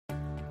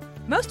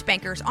Most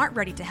bankers aren't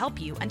ready to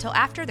help you until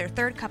after their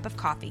third cup of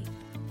coffee.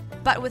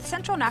 But with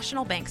Central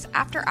National Bank's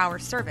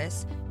after-hours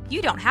service,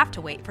 you don't have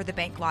to wait for the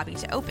bank lobby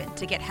to open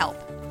to get help.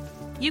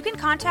 You can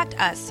contact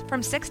us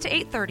from 6 to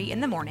 8:30 in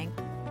the morning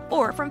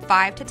or from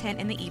 5 to 10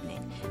 in the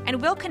evening,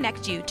 and we'll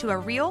connect you to a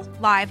real,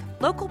 live,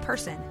 local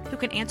person who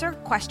can answer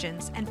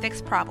questions and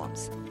fix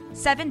problems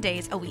 7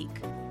 days a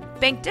week.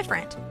 Bank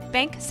different.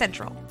 Bank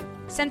Central.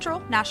 Central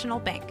National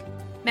Bank.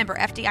 Member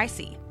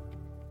FDIC.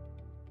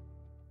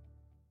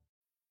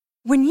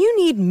 When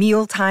you need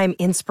mealtime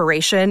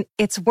inspiration,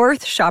 it's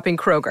worth shopping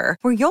Kroger,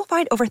 where you'll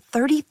find over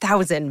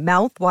 30,000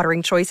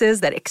 mouth-watering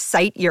choices that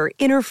excite your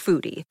inner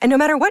foodie. And no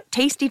matter what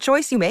tasty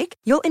choice you make,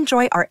 you'll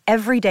enjoy our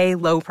everyday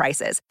low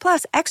prices,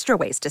 plus extra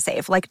ways to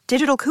save, like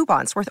digital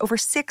coupons worth over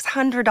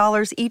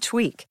 $600 each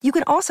week. You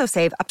can also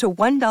save up to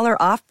 $1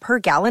 off per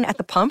gallon at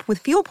the pump with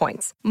fuel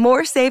points.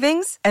 More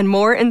savings and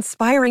more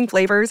inspiring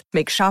flavors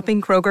make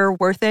shopping Kroger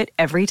worth it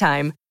every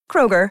time.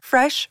 Kroger,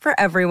 fresh for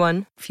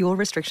everyone. Fuel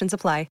restrictions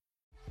apply.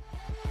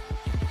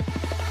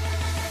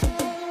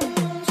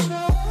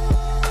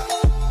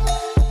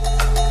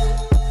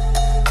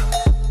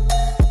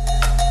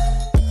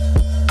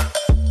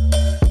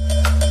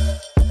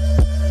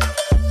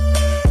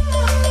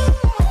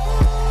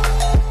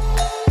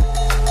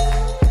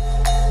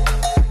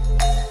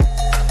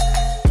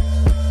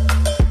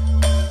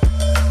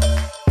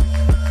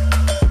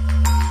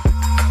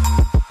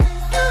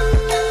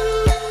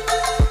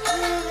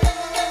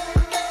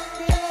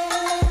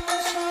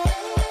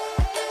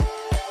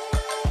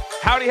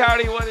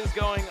 Howdy, what is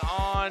going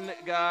on,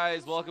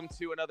 guys? Welcome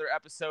to another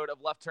episode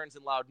of Left Turns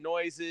and Loud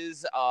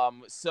Noises.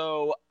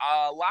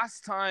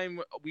 Last time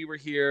we were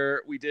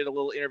here, we did a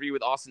little interview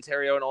with Austin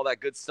Terrio and all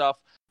that good stuff.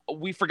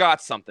 We forgot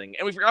something,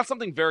 and we forgot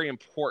something very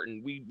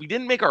important. We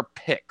didn't make our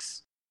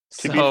picks.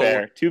 To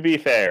be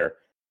fair,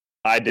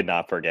 I did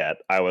not forget.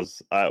 I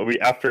was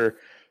after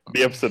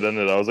the episode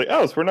ended, I was like,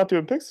 oh, so we're not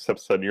doing picks this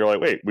episode. And you're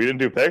like, wait, we didn't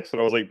do picks? And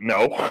I was like,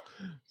 no.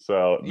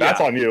 So that's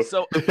on you.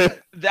 So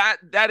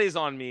that is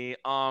on me.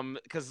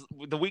 Because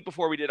the week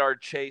before we did our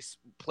Chase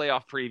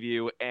playoff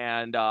preview,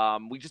 and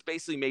we just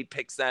basically made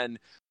picks then.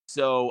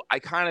 So I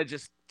kind of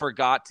just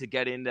forgot to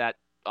get in that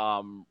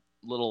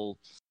little,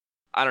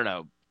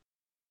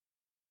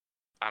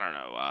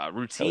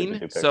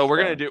 routine. So we're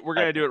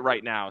gonna do it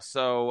right now.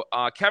 So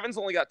Kevin's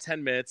only got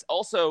 10 minutes.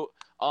 Also,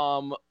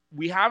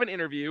 we have an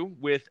interview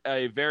with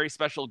a very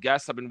special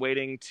guest. I've been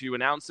waiting to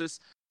announce this.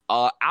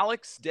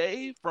 Alex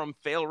Day from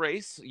Fail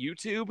Race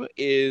YouTube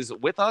is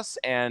with us,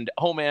 and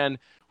oh man,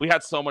 we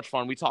had so much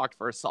fun. We talked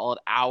for a solid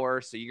hour,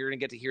 so you're gonna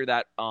get to hear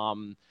that.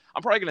 I'm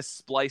probably gonna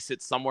splice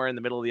it somewhere in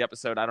the middle of the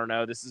episode. I don't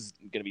know. This is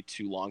gonna be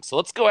too long, so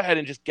let's go ahead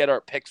and just get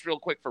our picks real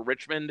quick for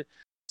Richmond.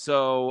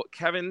 So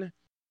Kevin,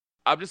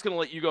 I'm just gonna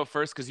let you go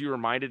first because you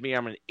reminded me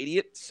I'm an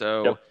idiot.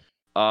 So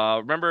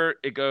remember,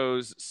 it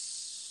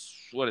goes.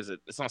 What is it?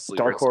 It's not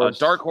Sleeper. Dark Horse.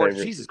 Dark Horse.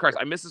 Favorite. Jesus Christ,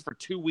 I missed this for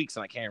 2 weeks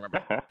and I can't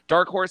remember.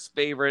 Dark Horse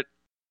favorite.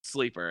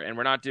 Sleeper, and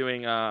we're not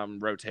doing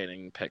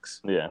rotating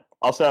picks. Yeah.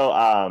 Also,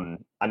 I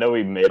know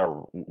we made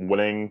our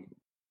winning.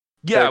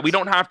 Yeah, picks, we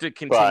don't have to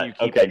continue.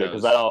 Okay, good,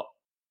 because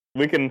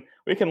we can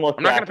look.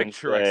 I'm not going to pick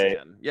Truex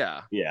again.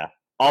 Yeah. Yeah.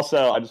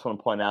 Also, I just want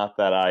to point out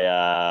that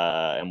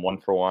I am 1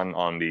 for 1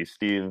 on the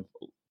Steve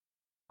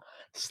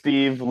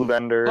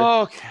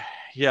Luvender. Okay.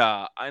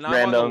 Yeah, and I'm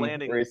random on the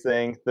landing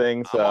racing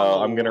thing,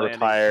 so I'm going to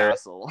retire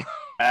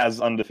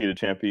as undefeated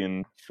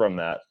champion from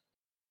that.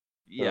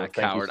 Yeah,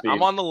 coward.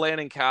 I'm on the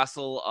Landing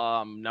Castle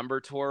number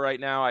tour right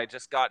now. I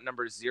just got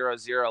number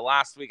 00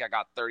 last week. I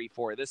got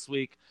 34 this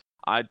week.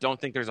 I don't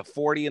think there's a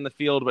 40 in the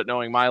field, but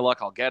knowing my luck,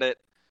 I'll get it.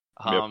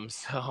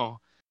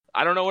 So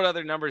I don't know what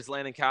other numbers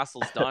Landing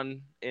Castle's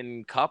done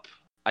in Cup.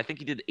 I think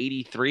he did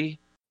 83.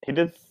 He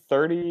did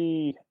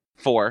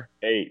 34.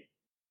 8.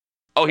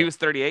 Oh, he was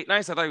 38.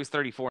 Nice. I thought he was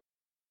 34.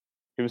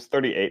 He was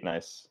 38.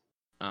 Nice.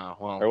 Oh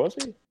well. Or was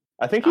he?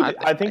 I think he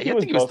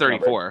was 34.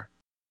 Numbers.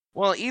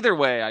 Well, either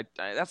way,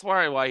 that's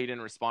why he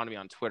didn't respond to me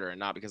on Twitter, and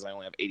not because I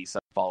only have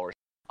 87 followers.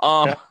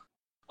 All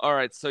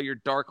right, so your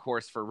dark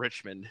horse for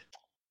Richmond.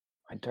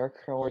 My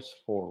dark horse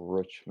for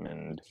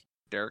Richmond.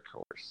 Dark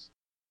horse.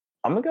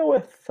 I'm gonna go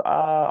with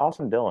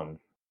Austin Dillon.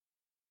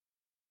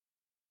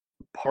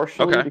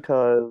 Partially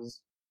because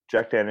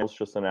Jack Daniels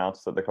just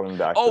announced that they're coming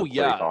back. Oh to the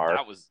yeah, car,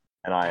 that was.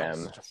 And I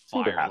am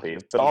super happy.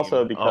 But team.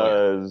 also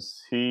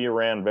because he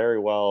ran very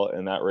well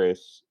in that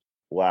race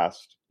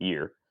last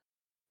year.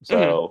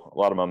 So a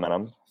lot of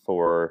momentum a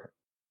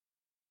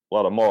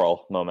lot of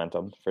moral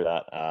momentum for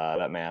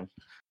that man.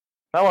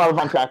 Not a lot of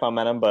on track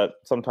momentum, but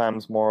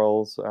sometimes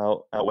morals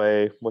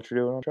outweigh what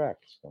you're doing on track.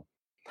 So.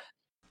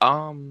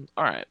 All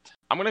right.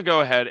 I'm gonna go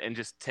ahead and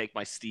just take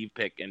my Steve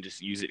pick and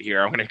just use it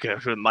here. I'm gonna go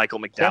with Michael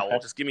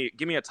McDowell. Just give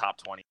me a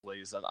top 20,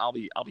 please, and I'll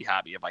be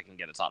happy if I can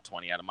get a top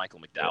 20 out of Michael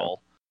McDowell.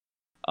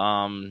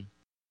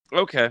 Yeah.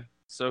 Okay.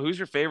 So who's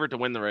your favorite to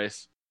win the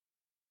race?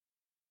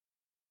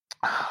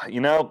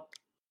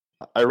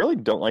 I really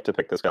don't like to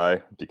pick this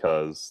guy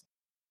because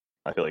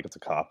I feel like it's a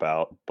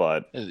cop-out,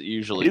 but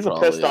Usually he's a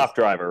pissed-off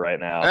driver right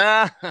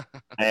now.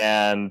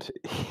 And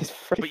he's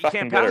pretty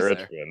fucking good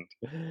at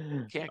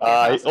Richmond. Can't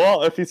pass there.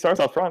 Well, if he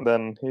starts out front,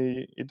 then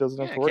he doesn't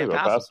have to worry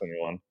about passing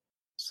anyone.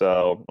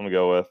 So I'm going to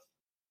go with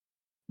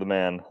the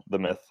man, the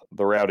myth,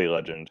 the rowdy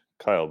legend,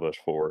 Kyle Busch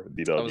for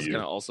VW. I was going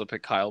to also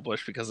pick Kyle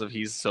Busch because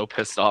he's so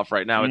pissed off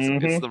right now.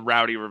 It's the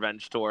rowdy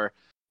revenge tour.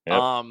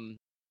 Yep.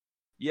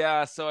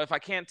 Yeah, so if I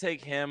can't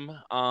take him,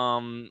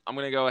 I'm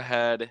going to go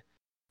ahead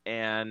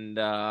and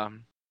I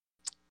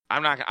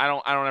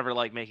don't ever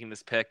like making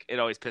this pick. It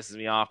always pisses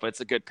me off, but it's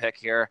a good pick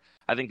here.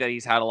 I think that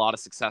he's had a lot of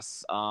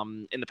success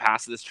in the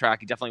past of this track.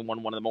 He definitely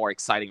won one of the more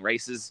exciting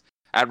races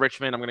at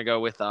Richmond. I'm going to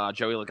go with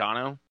Joey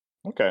Logano.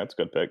 Okay, that's a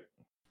good pick.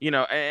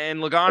 And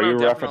Logano. Are you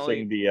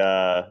referencing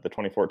the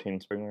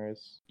 2014 spring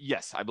race?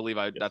 Yes, I believe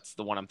that's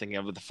the one I'm thinking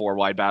of with the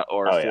four-way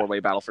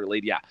battle for the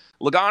lead. Yeah,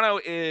 Logano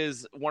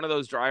is one of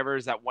those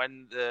drivers that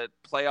when the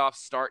playoffs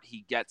start,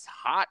 he gets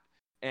hot.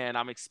 And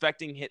I'm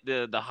expecting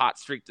the hot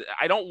streak.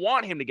 I don't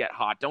want him to get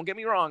hot. Don't get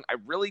me wrong. I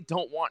really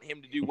don't want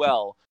him to do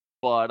well.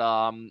 But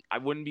I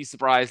wouldn't be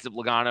surprised if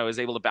Logano is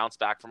able to bounce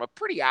back from a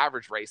pretty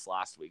average race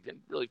last week.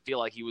 Didn't really feel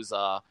like he was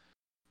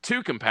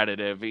too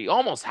competitive. He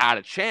almost had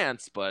a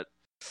chance, but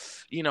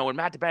when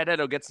Matt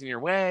DiBenedetto gets in your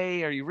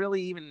way, are you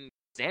really even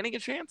standing a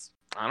chance?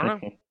 I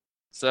don't know.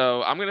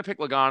 So I'm gonna pick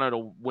Logano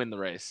to win the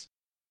race.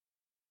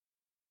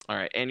 All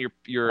right, and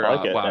you're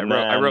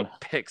I wrote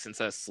picks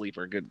instead of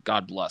sleeper. Good,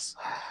 God bless.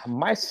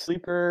 My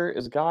sleeper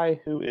is a guy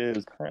who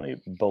is currently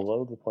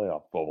below the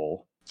playoff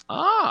bubble.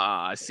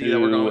 I see that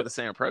we're going with the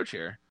same approach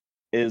here.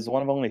 Is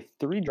one of only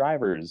 3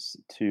 drivers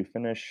to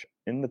finish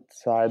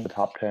inside the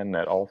top 10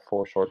 at all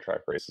 4 short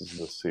track races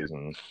this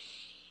season.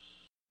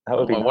 That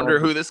would be. I wonder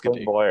who this could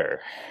be.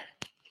 Boyer.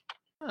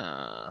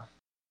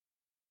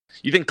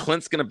 You think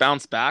Clint's going to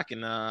bounce back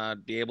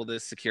and be able to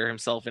secure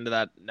himself into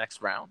that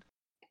next round?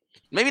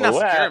 Maybe not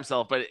secure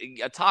himself, but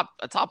a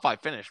top 5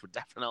 finish would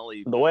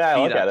definitely. The way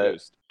I look at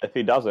it, if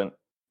he doesn't,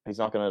 he's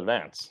not going to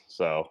advance.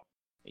 So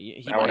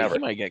he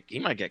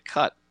might get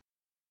cut.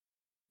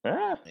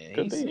 Yeah,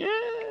 could be.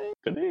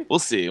 Could be. We'll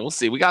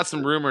see. We got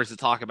some rumors to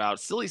talk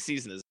about. Silly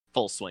season is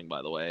full swing,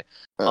 by the way.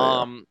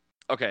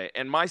 Okay,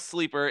 and my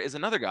sleeper is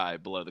another guy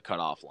below the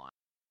cutoff line.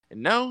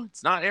 And no,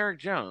 it's not Eric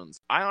Jones.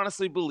 I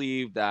honestly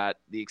believe that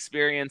the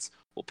experience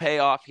will pay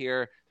off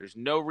here. There's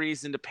no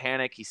reason to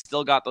panic. He's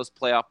still got those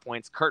playoff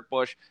points. Kurt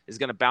Busch is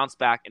going to bounce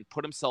back and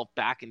put himself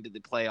back into the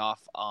playoff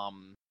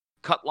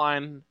cut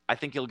line. I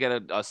think he'll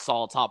get a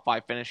solid top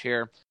 5 finish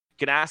here.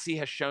 Ganassi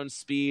has shown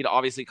speed.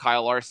 Obviously,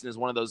 Kyle Larson is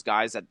one of those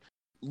guys that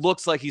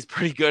looks like he's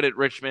pretty good at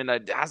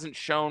Richmond. Hasn't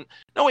shown.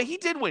 No, wait, he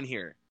did win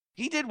here.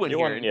 He did win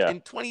here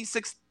in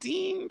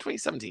 2016,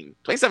 2017.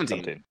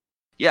 2017.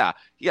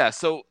 Yeah.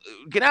 So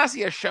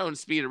Ganassi has shown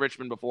speed at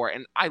Richmond before,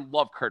 and I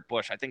love Kurt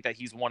Busch. I think that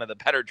he's one of the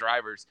better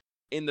drivers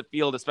in the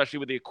field, especially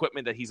with the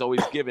equipment that he's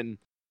always given.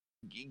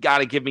 You got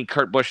to give me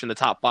Kurt Busch in the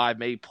top 5,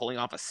 maybe pulling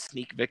off a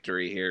sneak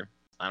victory here.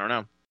 I don't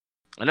know.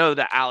 I know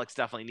that Alex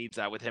definitely needs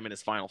that with him in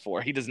his final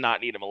 4. He does not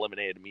need him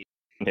eliminated immediately.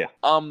 Yeah.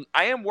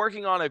 I am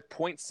working on a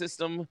point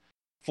system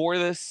for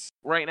this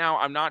right now.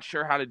 I'm not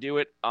sure how to do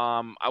it.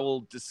 I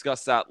will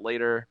discuss that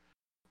later.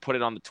 Put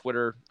it on the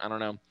Twitter. I don't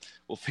know.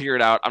 We'll figure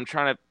it out. I'm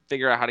trying to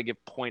figure out how to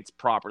give points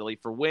properly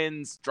for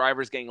wins,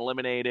 drivers getting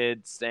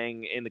eliminated,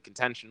 staying in the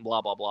contention,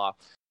 blah, blah, blah.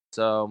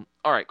 So,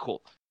 all right,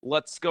 cool.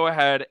 Let's go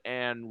ahead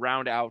and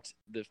round out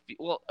the...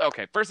 Well,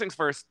 okay, first things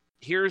first.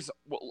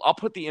 I'll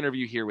put the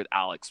interview here with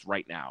Alex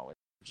right now.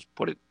 Just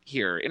put it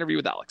here. Interview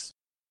with Alex.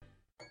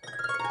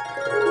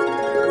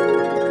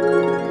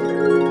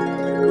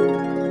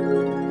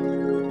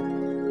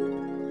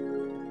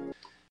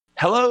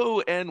 Hello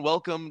and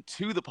welcome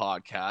to the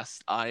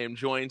podcast. I am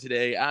joined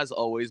today, as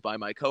always, by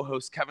my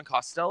co-host Kevin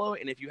Costello.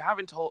 And if you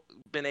haven't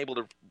been able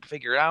to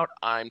figure it out,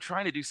 I'm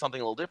trying to do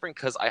something a little different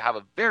because I have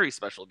a very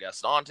special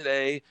guest on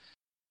today.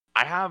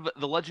 I have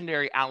the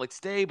legendary Alex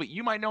Day, but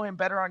you might know him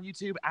better on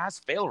YouTube as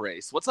Fail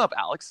Race. What's up,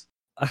 Alex?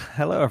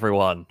 Hello,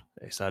 everyone.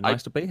 It's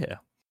nice to be here.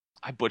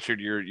 I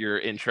butchered your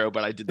intro,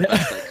 but I did the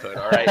best I could.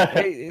 All right,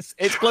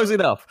 it's close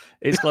enough.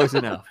 It's close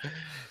enough.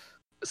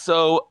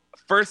 So,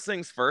 first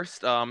things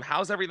first,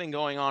 how's everything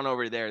going on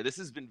over there? This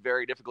has been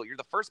very difficult. You're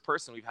the first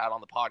person we've had on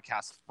the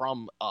podcast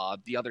from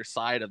the other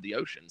side of the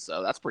ocean,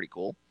 so that's pretty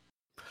cool.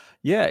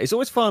 Yeah, it's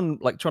always fun,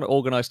 like trying to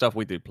organize stuff.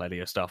 We do plenty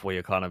of stuff where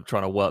you're kind of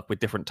trying to work with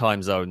different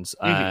time zones,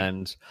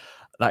 and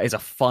that is a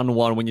fun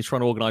one when you're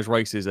trying to organize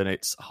races and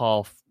it's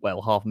half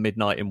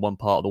midnight in one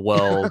part of the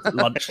world,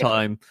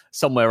 lunchtime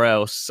somewhere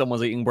else,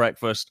 someone's eating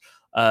breakfast,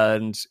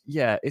 and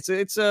yeah, it's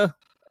an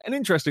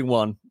interesting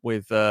one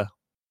with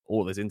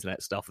all this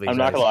internet stuff these days. I'm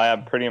not gonna lie,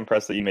 I'm pretty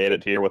impressed that you made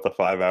it here with a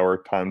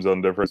 5-hour time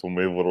zone difference when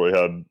we literally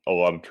had a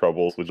lot of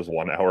troubles with just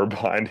 1 hour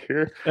behind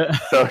here.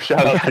 So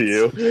shout out to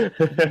you.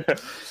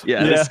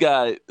 Yeah,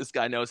 this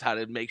guy knows how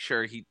to make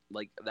sure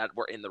that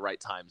we're in the right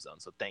time zone.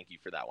 So thank you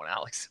for that one,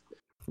 Alex.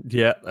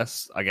 Yeah,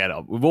 that's again.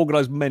 We've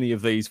organised many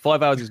of these.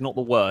 5 hours is not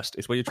the worst.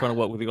 It's when you're trying to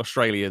work with the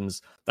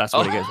Australians. That's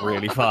when it gets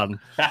really fun.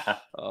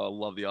 Oh,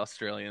 love the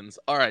Australians.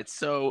 All right,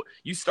 so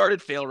you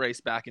started Fail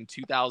Race back in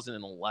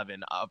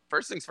 2011.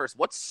 First things first,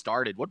 what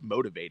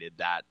motivated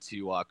that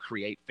to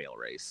create Fail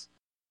Race?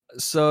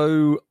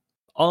 So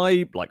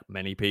I, like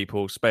many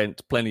people,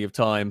 spent plenty of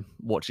time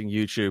watching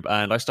YouTube,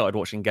 and I started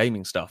watching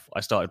gaming stuff.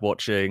 I started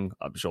watching,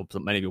 I'm sure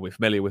many of you will be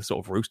familiar with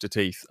sort of Rooster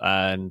Teeth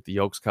and the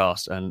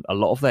Yogscast and a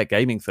lot of their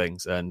gaming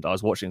things, and I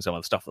was watching some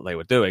of the stuff that they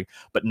were doing,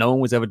 but no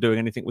one was ever doing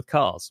anything with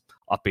cars.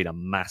 I've been a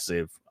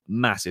massive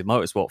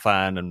motorsport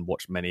fan and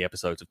watched many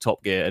episodes of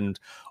Top Gear and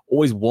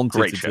always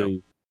wanted to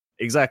do...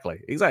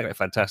 Exactly. A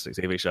fantastic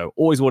TV show.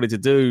 Always wanted to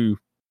do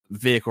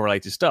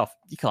vehicle-related stuff.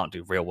 You can't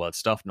do real-world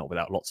stuff, not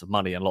without lots of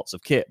money and lots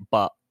of kit,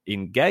 but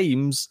in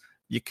games,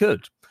 you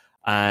could.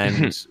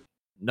 And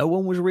no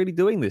one was really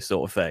doing this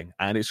sort of thing.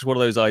 And it's just one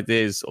of those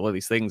ideas, all of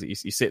these things that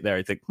you sit there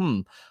and think,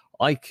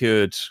 I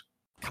could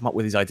come up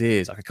with these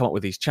ideas. I could come up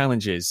with these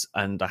challenges.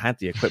 And I had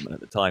the equipment at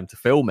the time to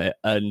film it.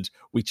 And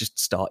we just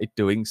started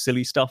doing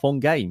silly stuff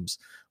on games.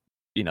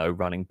 You know,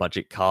 running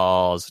budget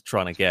cars,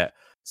 trying to get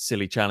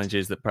silly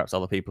challenges that perhaps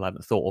other people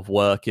hadn't thought of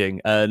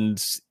working. And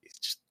it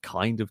just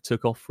kind of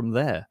took off from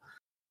there.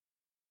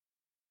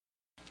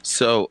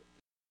 So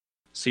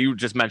you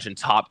just mentioned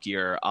Top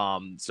Gear.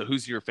 So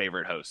who's your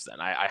favorite host then?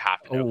 I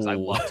have to know because I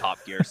love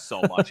Top Gear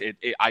so much.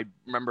 I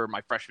remember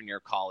my freshman year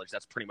of college.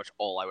 That's pretty much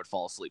all I would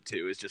fall asleep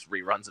to is just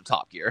reruns of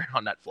Top Gear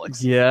on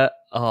Netflix. Yeah.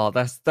 Oh,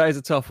 that is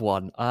a tough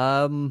one.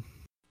 I'm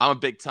a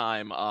big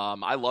time.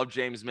 I love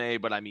James May,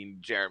 but I mean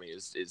Jeremy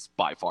is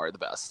by far the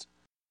best.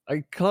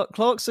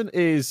 Clarkson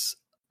is,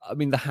 I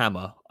mean, the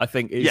hammer. I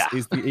think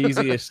is the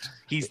easiest.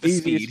 He's the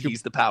speed.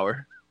 He's the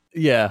power.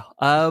 Yeah,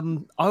 I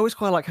always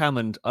quite like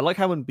Hammond. I like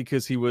Hammond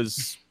because he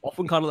was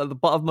often kind of at the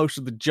butt of most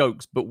of the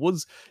jokes, but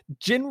was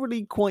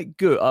generally quite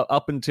good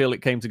up until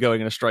it came to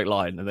going in a straight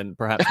line, and then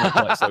perhaps not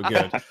quite so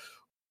good.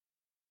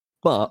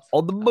 But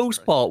on the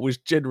most part, was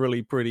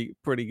generally pretty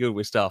good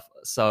with stuff.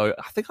 So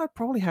I think I'd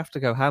probably have to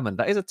go Hammond.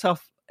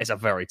 It's a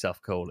very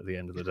tough call at the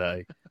end of the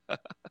day.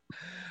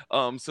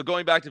 So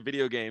going back to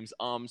video games,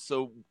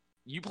 so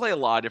you play a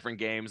lot of different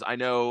games. I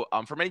know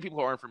for many people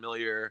who aren't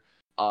familiar,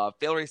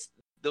 Fail Race.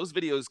 Those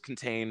videos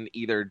contain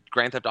either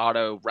Grand Theft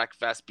Auto,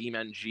 Wreckfest,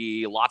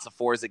 BeamNG, lots of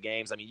Forza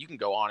games. I mean, you can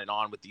go on and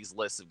on with these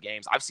lists of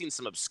games. I've seen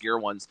some obscure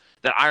ones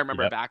that I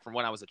remember back from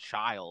when I was a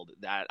child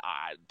that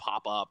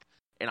pop up,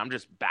 and I'm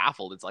just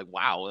baffled. It's like,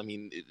 wow. I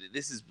mean,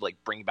 this is like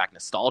bringing back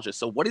nostalgia.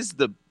 So,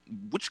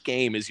 which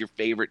game is your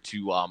favorite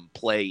to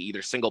play,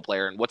 either single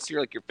player, and what's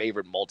your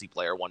favorite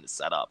multiplayer one to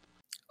set up?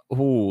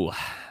 Ooh,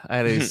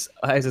 that is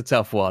a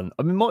tough one.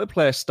 I mean,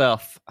 multiplayer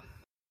stuff.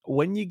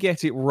 When you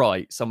get it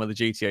right, some of the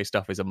GTA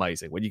stuff is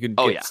amazing. When you can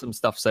get some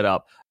stuff set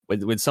up,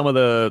 when some of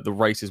the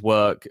races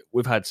work,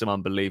 we've had some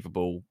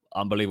unbelievable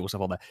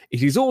stuff on there.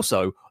 It is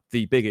also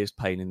the biggest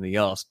pain in the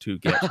ass to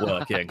get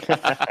working.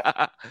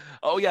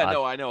 Oh yeah,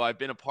 no, I know. I've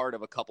been a part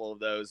of a couple of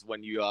those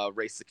when you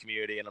race the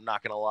community, and I'm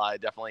not gonna lie,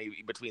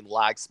 definitely between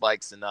lag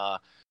spikes and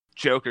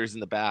jokers in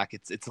the back,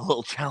 it's a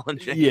little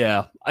challenging.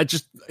 Yeah, I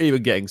just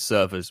even getting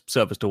servers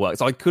to work.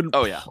 So I couldn't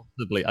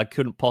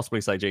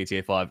possibly say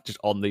GTA 5 just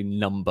on the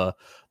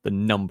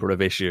number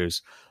of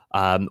issues.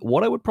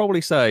 What I would probably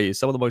say is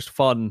some of the most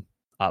fun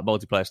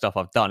multiplayer stuff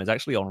I've done is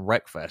actually on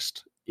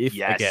Wreckfest.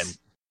 Again,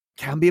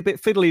 can be a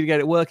bit fiddly to get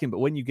it working, but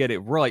when you get it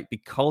right,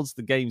 because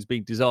the game's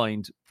being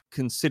designed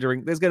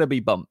considering there's going to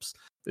be bumps,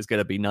 there's going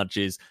to be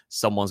nudges,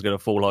 someone's going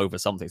to fall over,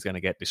 something's going to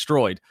get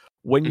destroyed.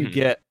 When you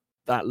get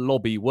that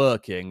lobby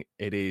working,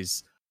 it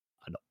is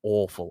an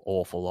awful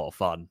lot of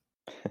fun.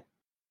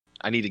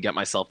 I need to get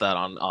myself that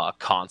on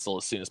console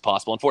as soon as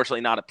possible.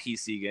 Unfortunately, not a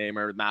PC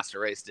gamer. Master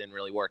Race didn't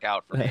really work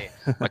out for me.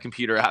 My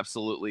computer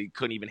absolutely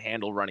couldn't even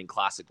handle running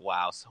classic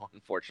WoW, so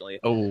unfortunately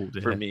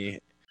for me.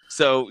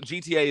 So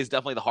GTA is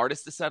definitely the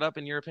hardest to set up,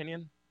 in your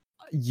opinion?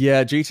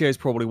 Yeah, GTA is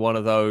probably one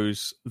of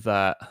those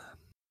that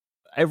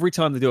every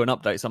time they do an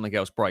update, something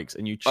else breaks,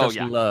 and you just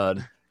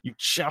learn. You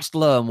just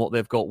learn what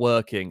they've got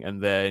working,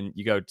 and then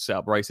you go to set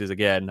up races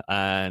again,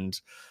 and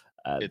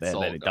then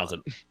it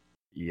doesn't.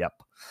 Yep.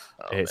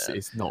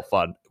 It's not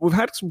fun. We've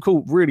had some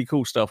really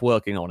cool stuff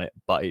working on it,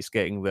 but it's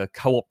getting the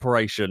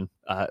cooperation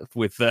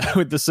with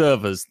the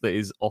servers that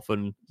is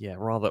often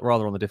rather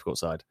on the difficult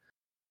side.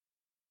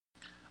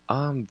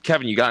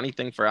 Kevin, you got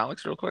anything for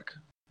Alex real quick?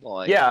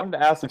 I wanted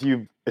to ask if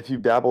you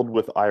dabbled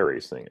with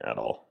iRacing at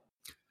all.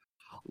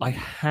 I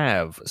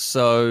have.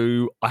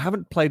 So I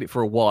haven't played it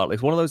for a while.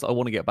 It's one of those I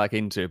want to get back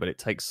into, but it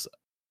takes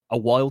a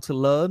while to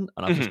learn,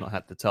 and I've just not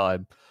had the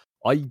time.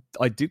 I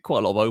did quite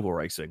a lot of oval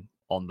racing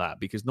on that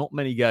because not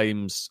many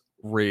games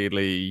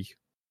really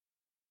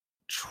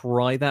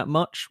try that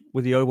much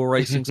with the oval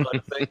racing side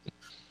of things.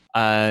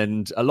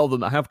 And a lot of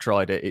them that have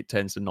tried it, it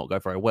tends to not go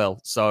very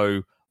well.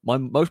 So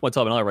most of my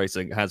time in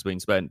iRacing has been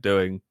spent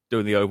doing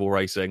the oval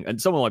racing,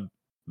 and some of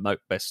my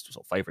best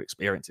sort of favorite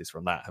experiences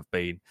from that have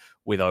been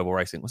with oval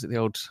racing. Was it the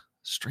old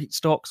Street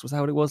Stocks? Was that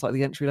what it was, like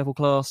the entry level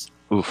class?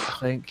 Oof, I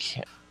think.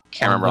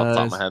 Can't remember off the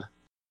top of my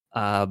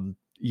head.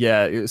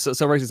 Yeah,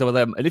 so racing some of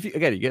them, and if you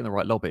get in the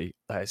right lobby,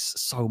 that is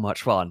so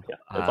much fun. Yeah,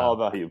 it's all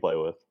about who you play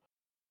with.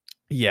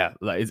 Yeah,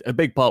 that is a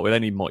big part with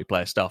any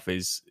multiplayer stuff.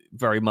 Is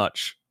very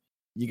much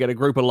you get a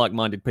group of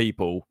like-minded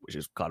people, which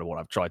is kind of what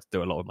I've tried to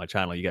do a lot with my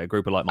channel. You get a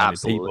group of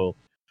like-minded people,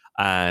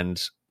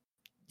 and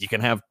you can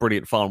have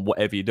brilliant fun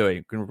whatever you're doing.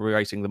 You can be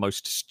racing the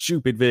most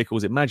stupid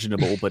vehicles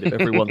imaginable, but if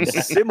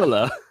everyone's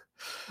similar,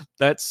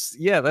 that's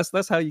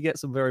how you get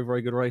some very,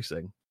 very good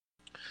racing.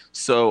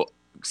 So,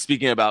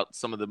 speaking about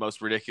some of the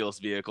most ridiculous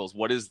vehicles,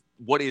 what is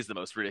the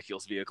most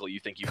ridiculous vehicle you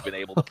think you've been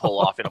able to pull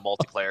off in a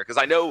multiplayer? Because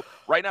I know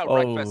right now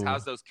Wreckfest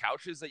has those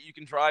couches that you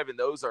can drive, and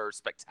those are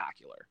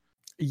spectacular.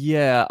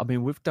 Yeah, I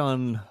mean we've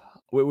done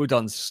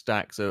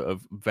stacks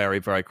of very,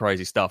 very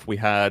crazy stuff. We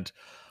had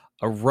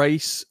a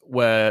race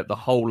where the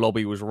whole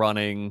lobby was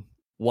running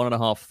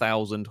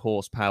 1,500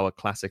 horsepower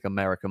classic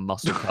American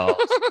muscle cars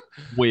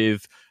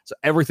so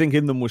everything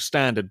in them was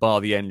standard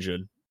bar the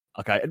engine.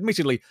 Okay,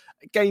 admittedly,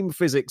 game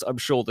physics, I'm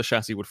sure the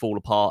chassis would fall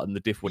apart and the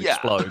diff would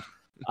explode.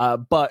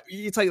 But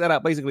you take that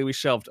out, basically we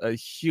shoved a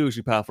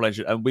hugely powerful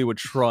engine and we were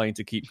trying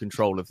to keep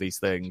control of these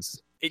things.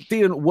 It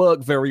didn't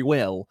work very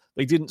well.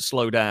 They didn't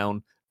slow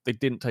down. They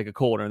didn't take a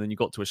corner, and then you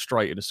got to a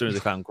straight, and as soon as they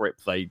found grip,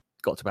 they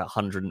got to about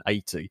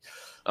 180.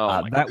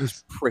 That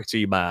was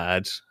pretty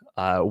mad.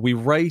 We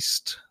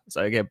raced,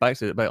 so again,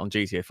 back on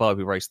GTA 5,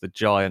 we raced the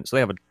Giant. So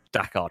they have a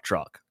Dakar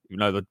truck. You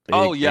know the big,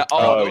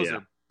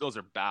 those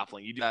are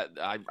baffling. You do that.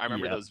 I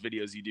remember those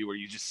videos you do where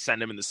you just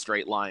send them in the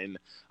straight line.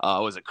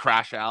 Was it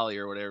Crash Alley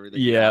or whatever?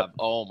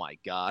 Oh my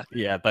god.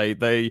 Yeah,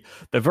 they're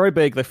very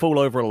big. They fall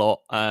over a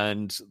lot,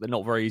 and they're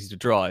not very easy to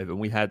drive. And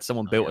we had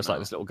someone built us like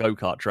this little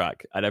go-kart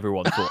track, and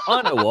everyone thought,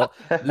 I know what?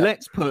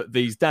 Let's put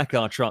these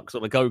Dakar trucks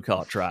on a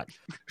go-kart track.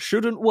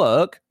 Shouldn't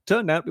work.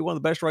 Turned out to be one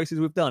of the best races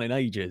we've done in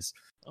ages.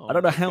 I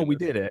don't know how we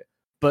did it,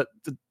 but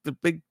the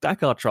big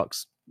Dakar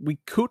trucks, we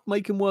could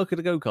make them work at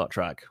a go-kart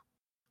track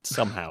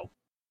somehow.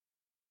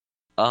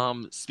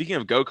 Speaking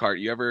of go-kart,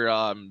 you ever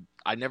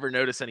I never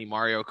noticed any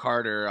Mario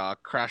Kart or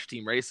Crash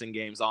Team Racing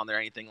games on there,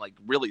 anything like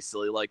really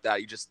silly like that.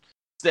 You just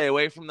stay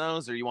away from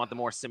those, or you want the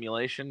more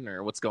simulation,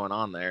 or what's going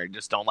on there? You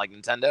just don't like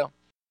Nintendo?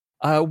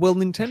 Well,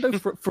 Nintendo,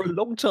 for a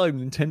long time,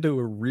 Nintendo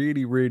were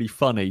really, really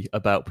funny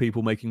about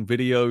people making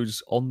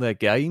videos on their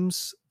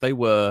games. They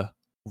were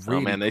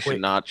really they should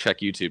not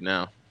check YouTube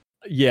now.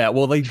 Yeah,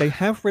 well, they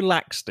have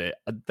relaxed it.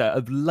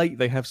 Of late,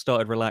 they have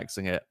started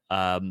relaxing it.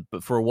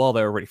 But for a while,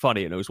 they were really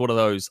funny, and it was one of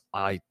those,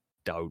 I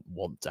don't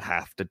want to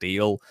have to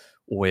deal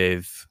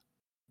with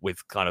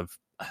kind of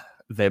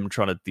them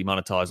trying to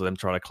demonetize or them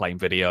trying to claim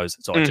videos.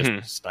 So I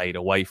just stayed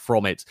away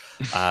from it.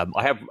 I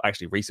have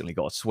actually recently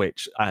got a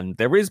Switch, and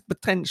there is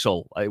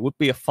potential. It would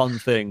be a fun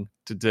thing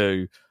to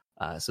do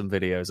some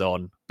videos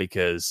on,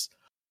 because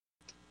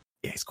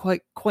it's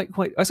quite.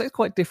 I say it's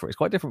quite different. It's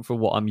quite different from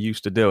what I'm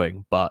used to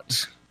doing,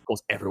 but. Of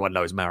course, everyone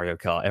knows Mario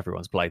Kart.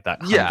 Everyone's played that.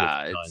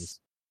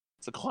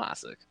 It's a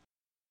classic.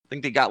 I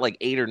think they got like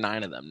 8 or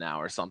 9 of them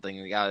now or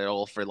something. They got it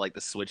all for like the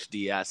Switch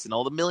DS and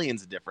all the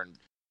millions of different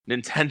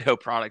Nintendo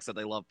products that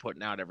they love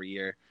putting out every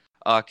year.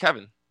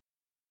 Kevin.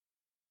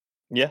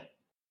 Yeah.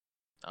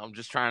 I'm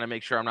just trying to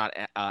make sure I'm not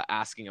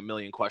asking a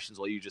million questions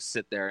while you just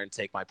sit there and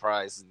take my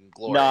prize and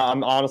glory. No,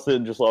 I'm honestly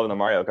just loving the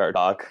Mario Kart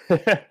talk.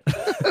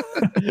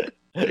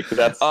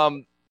 That's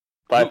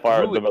by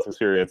far the most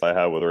experience I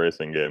have with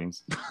racing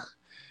games.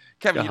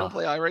 Kevin, you don't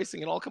play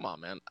iRacing at all? Come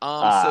on, man.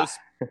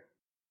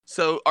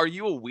 So are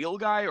you a wheel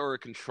guy or a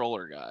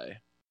controller guy?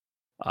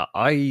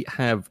 I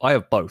have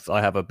both. I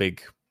have a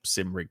big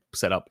sim rig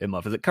set up in my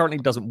office. It currently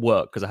doesn't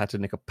work because I had to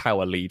nick a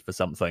power lead for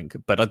something,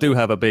 but I do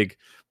have a big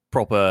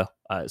proper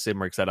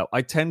sim rig set up.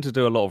 I tend to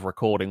do a lot of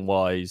recording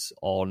wise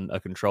on a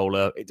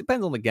controller. It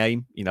depends on the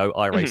game. You know,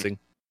 iRacing,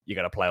 you're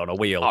going to play on a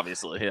wheel.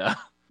 Obviously, yeah.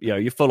 You know,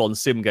 your full on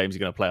sim games, you're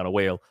going to play on a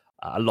wheel.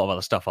 A lot of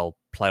other stuff I'll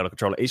play on a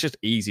controller. It's just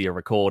easier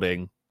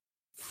recording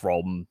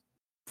from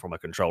a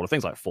controller.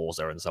 Things like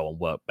Forza and so on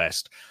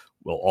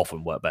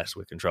often work best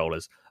with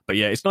controllers. But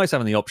yeah, it's nice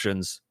having the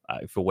options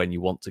for when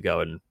you want to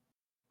go and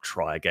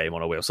try a game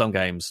on a wheel. Some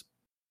games,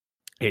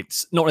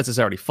 it's not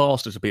necessarily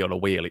faster to be on a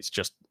wheel. It's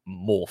just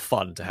more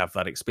fun to have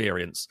that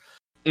experience.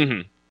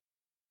 When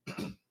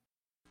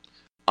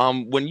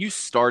you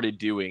started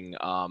doing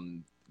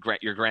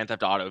your Grand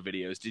Theft Auto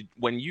videos,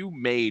 when you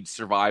made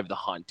Survive the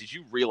Hunt, did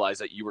you realize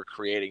that you were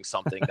creating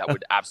something that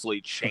would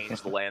absolutely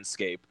change the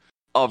landscape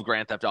of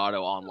Grand Theft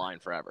Auto Online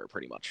forever,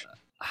 pretty much?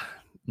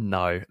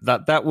 No,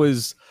 that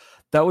was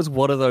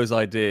one of those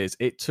ideas.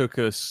 It took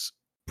us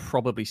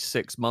probably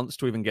 6 months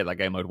to even get that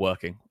game mode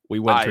working. We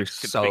went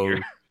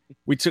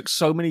we took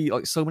so many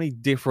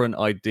different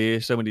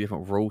ideas, so many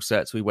different rule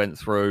sets we went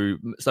through.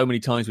 So many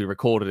times we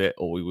recorded it,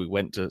 or we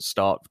went to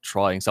start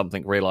trying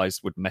something,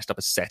 realized we'd messed up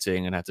a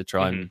setting and had to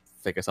try and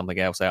figure something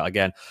else out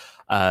again.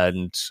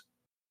 And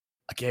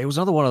again, it was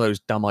another one of those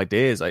dumb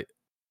ideas. I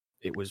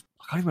can't even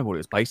remember what it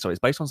was based on. It's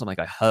based on something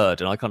I heard,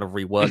 and I kind of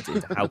reworked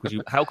it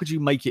into how could you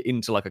make it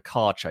into like a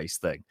car chase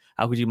thing?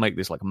 How could you make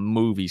this like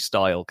movie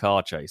style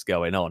car chase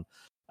going on?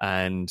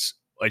 And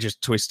I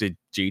just twisted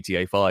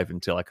GTA 5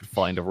 until I could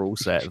find a rule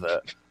set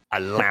that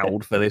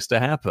allowed for this to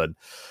happen.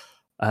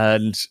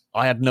 And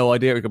I had no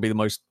idea it could be the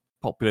most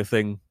popular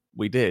thing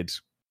we did.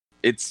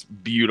 It's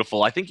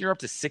beautiful. I think you're up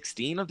to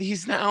 16 of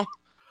these now.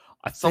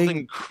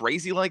 Something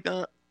crazy like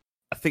that.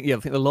 I think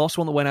the last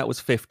one that went out was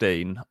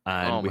 15,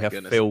 and we have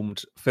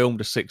filmed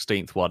a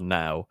 16th one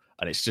now,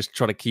 and it's just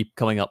trying to keep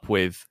coming up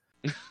with.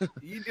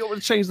 You don't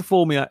want to change the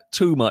format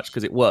too much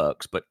because it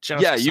works, but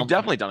you've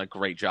definitely done a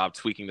great job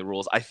tweaking the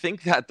rules. I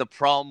think that the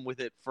problem with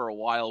it for a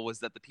while was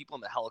that the people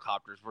in the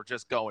helicopters were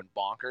just going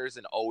bonkers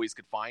and always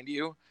could find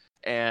you.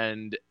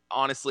 And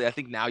honestly, I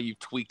think now you've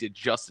tweaked it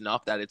just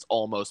enough that it's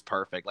almost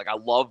perfect. Like, I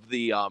love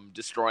the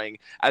destroying,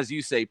 as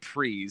you say,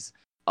 prees.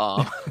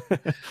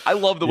 I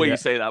love the way you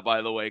say that,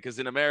 by the way, because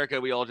in America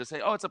we all just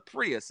say, "Oh, it's a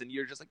Prius," and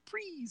you're just like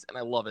 "prees," and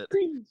I love it.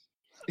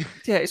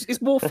 Yeah,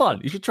 it's more fun.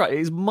 You should try it.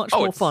 It's much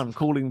more fun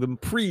calling them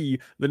pre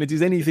than it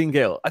is anything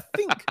else. I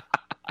think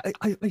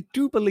I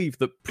do believe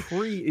that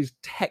pre is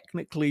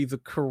technically the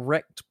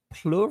correct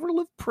plural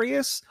of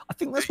Prius. I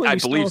think that's what I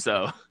believe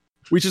so.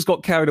 We just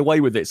got carried away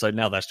with it, so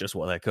now that's just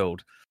what they're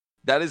called.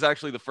 That is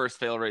actually the first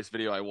fail race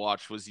video I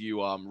watched. Was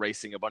you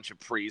racing a bunch of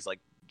prees, like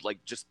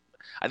just.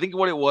 I think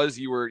what it was,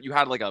 you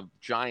had like a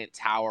giant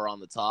tower on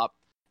the top,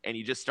 and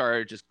you just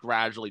started just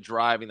gradually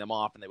driving them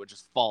off, and they would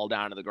just fall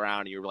down to the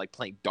ground, and you were like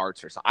playing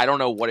darts or something. I don't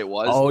know what it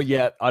was. Oh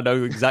yeah, I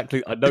know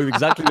exactly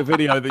the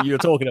video that you're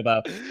talking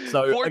about.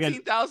 So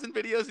 14,000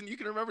 videos, and you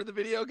can remember the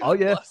video. God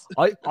bless.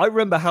 I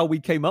remember how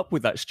we came up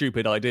with that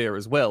stupid idea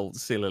as well.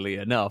 Sillily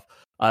enough,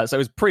 so it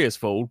was Prius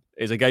Fall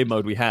is a game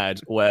mode we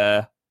had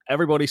where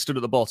everybody stood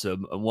at the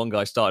bottom, and one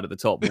guy started at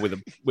the top with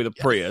a yes.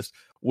 Prius,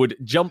 would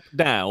jump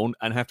down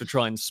and have to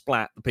try and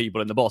splat the people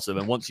in the bottom.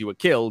 And once you were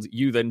killed,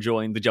 you then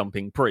joined the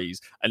jumping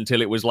prees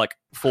until it was like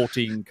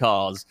 14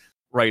 cars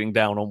raining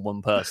down on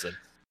one person.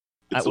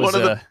 It's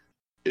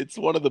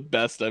one of the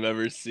best I've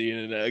ever seen.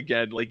 And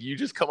again, like, you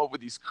just come up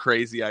with these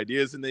crazy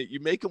ideas and you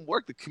make them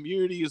work. The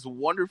community is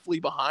wonderfully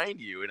behind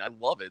you, and I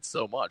love it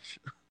so much.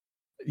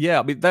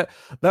 Yeah, I mean, that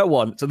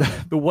one, so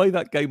the way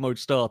that game mode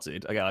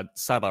started, again, I'm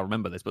sad I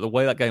remember this, but the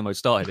way that game mode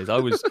started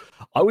is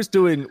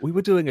we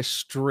were doing a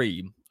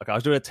stream. Okay, I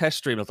was doing a test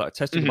stream. I was like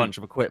testing a bunch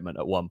of equipment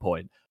at one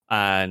point,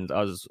 and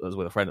I was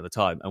with a friend at the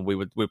time, and we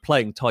were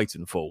playing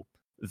Titanfall,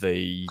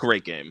 the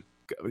great game.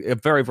 A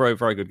very, very,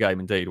 very good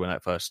game indeed when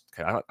that first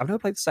came. I've never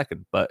played the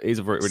second, but it's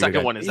a really second good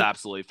game. One is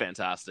absolutely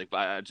fantastic.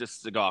 But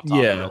just to go off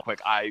topic real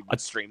quick, I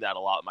would stream that a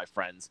lot with my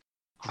friends.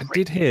 Great. I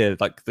did hear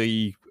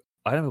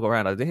I never got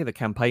around. I did hear the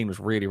campaign was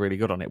really, really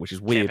good on it, which is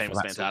weird. The campaign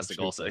was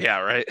fantastic also. Yeah,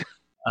 right.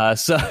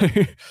 So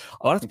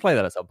I'll have to play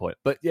that at some point.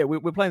 But yeah,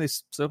 we're playing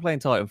this. So we're playing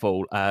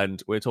Titanfall,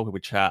 and we're talking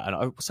with chat,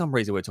 and for some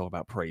reason we're talking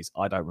about prees.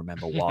 I don't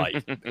remember why.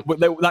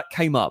 That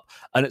came up,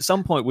 and at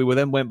some point we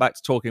went back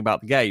to talking about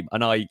the game,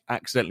 and I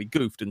accidentally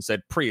goofed and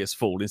said Prius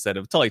Fall instead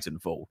of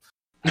Titanfall,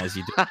 as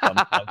you do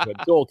sometimes when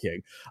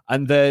talking,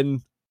 and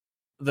then.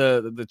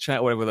 The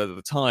chat, whatever at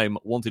the time,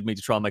 wanted me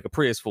to try and make a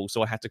Prius Fall,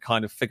 so I had to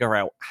kind of figure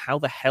out how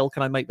the hell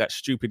can I make that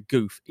stupid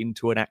goof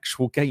into an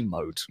actual game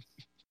mode.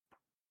 You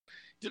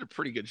did a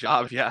pretty good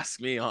job, if you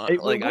ask me.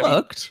 It worked. I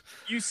mean,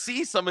 you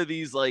see some of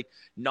these like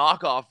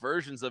knockoff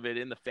versions of it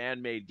in the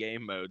fan-made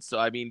game mode, so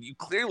I mean, you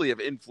clearly have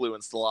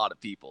influenced a lot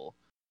of people.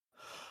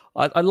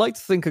 I like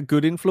to think a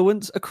good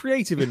influence, a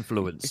creative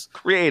influence.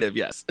 Creative,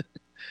 yes.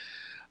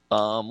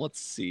 Let's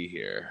see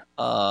here.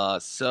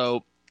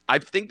 So I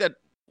think that.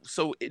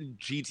 So in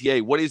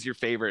GTA, what is your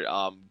favorite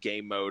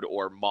game mode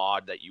or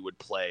mod that you would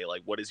play?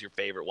 Like, what is your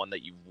favorite one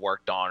that you've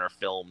worked on or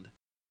filmed?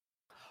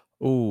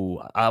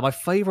 Oh, my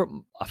favorite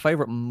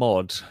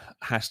mod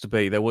has to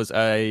be, there was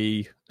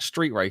a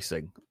street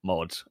racing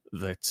mod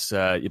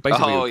that you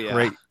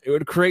basically it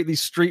would create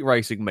these street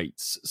racing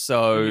meets.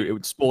 So it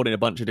would spawn in a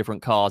bunch of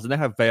different cars, and they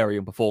have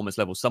varying performance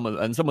levels. Some of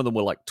them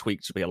were like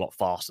tweaked to be a lot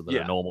faster than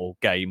a normal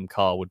game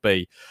car would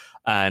be.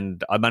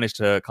 And I managed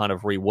to kind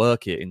of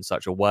rework it in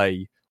such a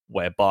way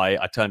whereby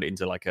I turned it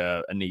into like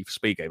a Need for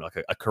Speed game, like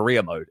a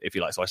career mode, if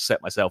you like. So I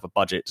set myself a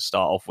budget to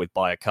start off with,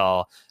 buy a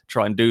car,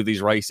 try and do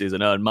these races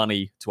and earn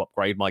money to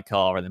upgrade my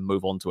car and then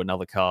move on to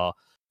another car.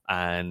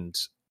 And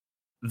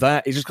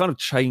that it just kind of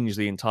changed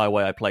the entire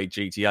way I played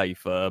GTA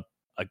for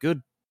a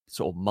good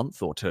sort of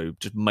month or two,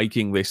 just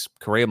making this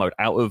career mode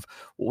out of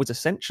what was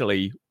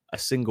essentially a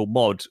single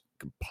mod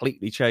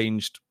completely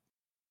changed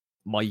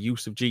my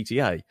use of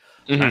GTA.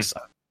 That's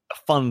a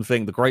fun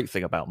thing. The great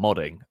thing about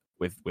modding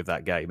with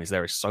that game is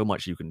there is so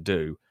much you can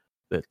do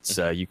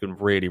that you can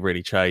really,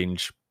 really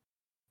change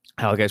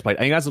how the game's played.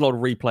 And it has a lot of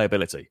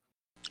replayability.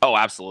 Oh,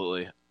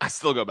 absolutely. I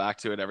still go back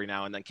to it every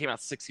now and then. It came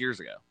out 6 years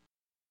ago.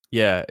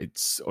 Yeah,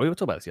 we were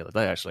talking about this the other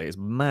day, actually. It's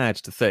mad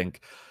to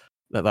think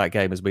that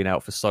game has been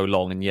out for so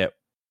long, and yet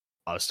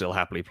I still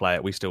happily play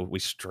it. We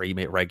stream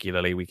it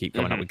regularly. We keep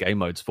coming up with game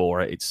modes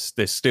for it.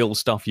 There's still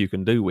stuff you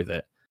can do with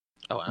it.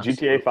 Oh,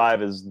 GTA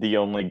 5 is the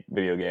only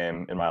video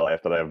game in my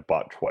life that I've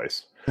bought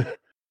twice.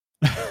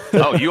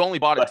 Oh, you only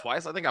bought it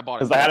twice? I think I bought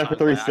it because I had it for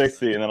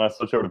 360, and then I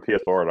switched over to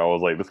PS4, and I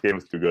was like, "This game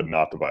is too good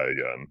not to buy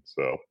again."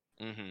 So,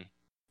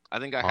 I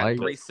think I had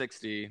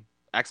 360,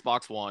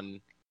 Xbox One,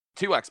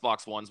 2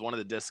 Xbox Ones. One of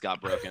the discs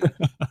got broken.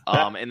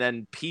 And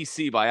then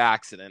PC by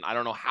accident. I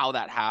don't know how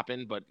that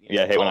happened, but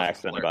I hate when I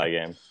accidentally buy a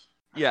game.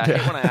 Yeah, I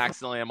hate when I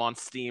accidentally am on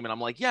Steam and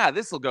I'm like, yeah,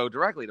 this will go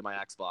directly to my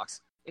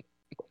Xbox.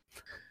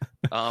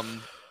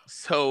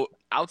 So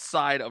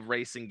outside of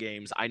racing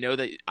games, I know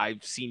that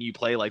I've seen you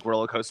play like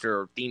Roller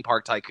Coaster or Theme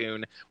Park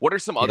Tycoon. What are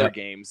some other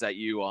games that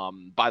you,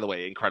 by the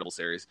way, incredible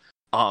series.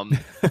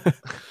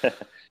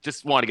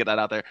 Just want to get that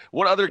out there.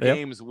 What other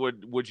games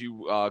would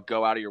you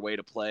go out of your way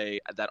to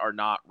play that are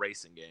not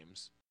racing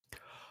games?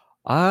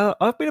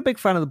 I've been a big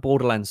fan of the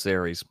Borderlands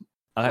series.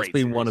 That's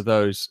been one of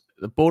those.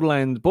 The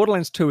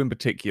Borderlands 2 in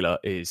particular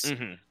is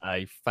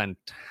a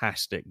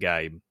fantastic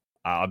game.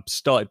 I've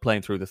started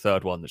playing through the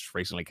third one that just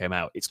recently came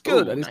out. It's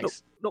good, and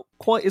it's not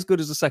quite as good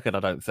as the second, I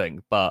don't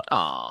think, but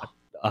I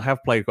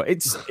have played quite.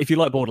 If you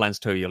like Borderlands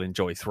 2, you'll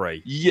enjoy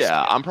 3.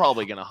 Yeah, I'm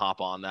probably going to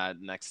hop on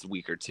that next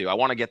week or two. I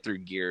want to get through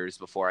Gears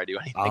before I do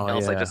anything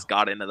else. Yeah. I just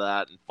got into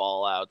that, and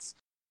Fallout's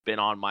been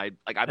on my...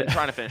 I've been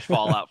trying to finish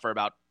Fallout for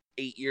about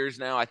 8 years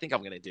now. I think I'm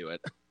going to do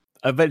it.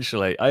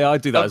 Eventually. I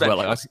do that as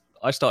well.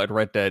 I started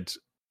Red Dead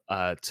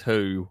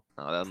 2.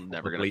 Oh, I'm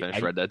never going to finish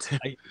Red Dead 2.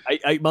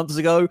 8 months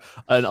ago,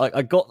 and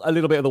I got a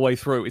little bit of the way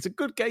through. It's a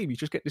good game. You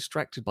just get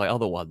distracted by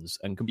other ones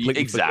and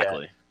completely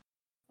forget.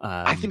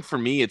 I think for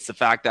me, it's the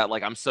fact that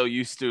I'm so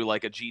used to a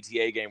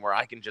GTA game where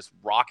I can just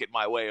rocket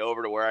my way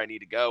over to where I need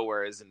to go,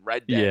 whereas in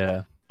Red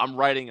Dead, I'm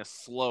riding a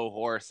slow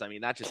horse. I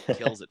mean, that just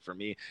kills it for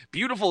me.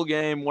 Beautiful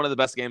game, one of the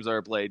best games I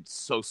ever played.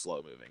 So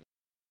slow moving.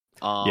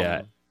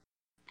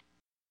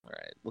 All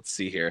right, let's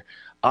see here.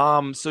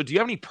 So do you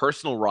have any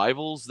personal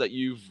rivals that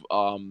you've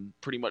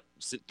pretty much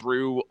sit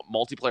through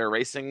multiplayer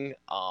racing?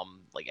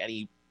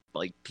 Any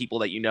people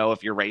that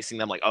if you're racing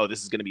them,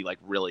 this is going to be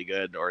really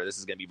good, or this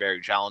is going to be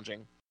very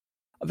challenging?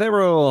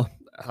 There are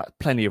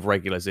plenty of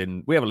regulars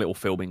in. We have a little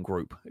filming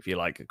group, if you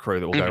like, a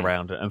crew that will go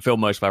around and film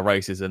most of our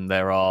races, and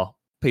there are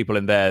people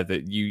in there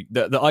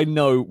that I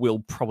know will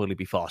probably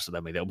be faster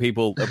than me. There are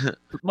people.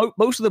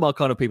 Most of them are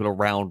kind of people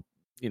around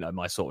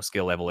my sort of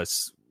skill level.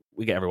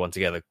 We get everyone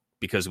together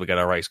because we're going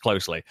to race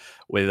closely.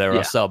 Where there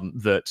are some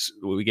that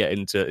we get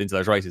into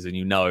those races,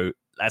 and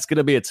that's going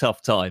to be a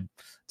tough time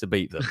to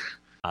beat them.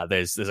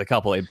 There's a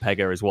couple in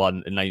Pega is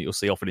one, and then you'll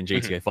see often in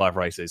GTA 5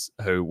 races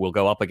who will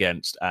go up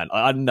against, and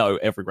I know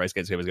every race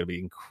against him is going to be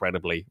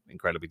incredibly,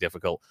 incredibly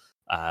difficult.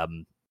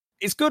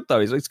 It's good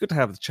though. It's good to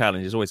have the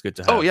challenge. It's always good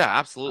to have. Oh yeah,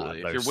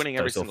 absolutely. If you're winning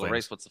every single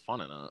race, what's the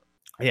fun in it?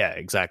 Yeah,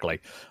 exactly.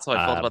 That's how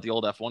I felt about the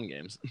old F1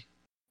 games.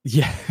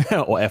 Yeah,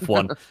 or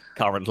F1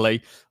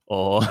 currently,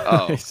 or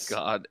oh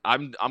god,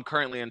 I'm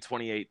currently in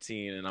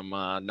 2018 and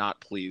I'm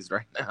not pleased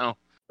right now.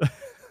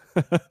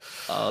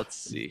 Let's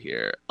see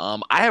here. I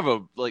have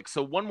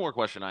one more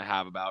question I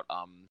have about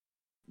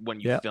when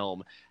you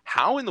film.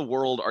 How in the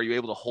world are you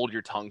able to hold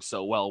your tongue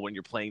so well when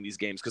you're playing these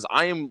games? Because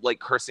I am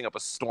cursing up a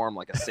storm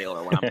like a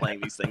sailor when I'm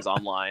playing these things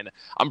online.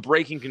 I'm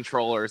breaking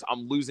controllers.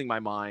 I'm losing my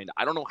mind.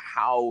 I don't know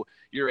how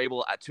you're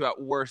able to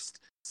at worst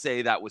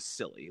say that was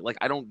silly.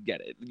 I don't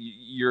get it.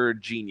 You're a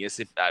genius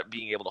if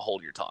being able to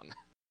hold your tongue.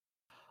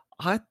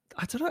 I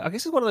don't know. I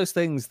guess it's one of those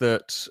things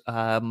that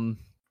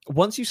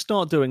once you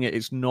start doing it,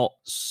 it's not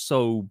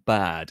so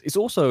bad. It's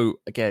also,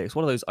 again, it's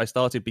one of those I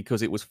started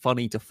because it was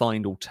funny to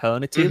find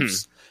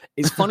alternatives.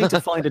 It's funny to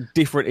find a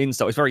different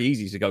insult. It's very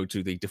easy to go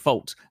to the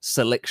default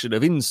selection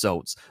of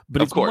insults,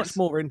 but it's much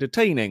more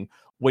entertaining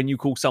when you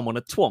call someone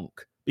a twonk,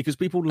 because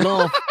people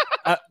laugh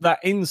at that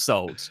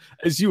insult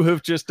as you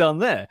have just done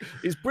there.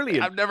 It's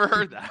brilliant. I've never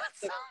heard that.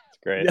 It's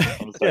great.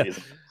 Exactly.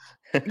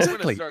 I'm going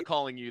to start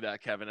calling you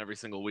that, Kevin, every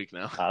single week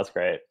now. That's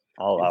great.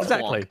 I'll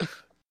allow it.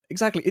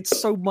 Exactly. It's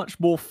so much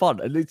more fun,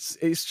 and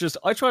it's just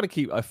I try to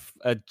keep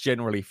a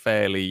generally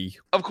fairly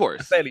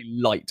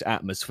light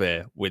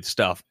atmosphere with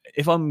stuff.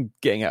 If I'm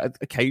getting out,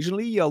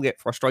 occasionally I'll get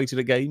frustrated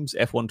at games.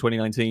 F1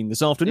 2019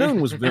 this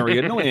afternoon was very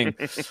annoying.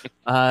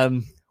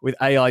 With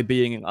AI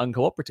being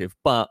uncooperative,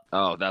 but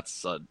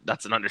that's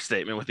an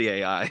understatement with the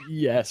AI.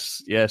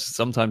 Yes.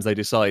 Sometimes they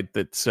decide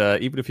that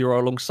even if you're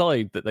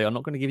alongside, that they are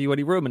not going to give you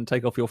any room and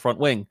take off your front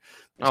wing.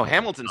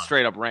 Hamilton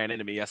straight up ran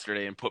into me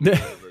yesterday and put me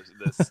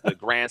into the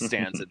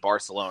grandstands at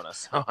Barcelona.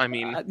 So I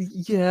mean,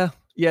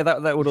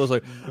 that would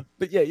also.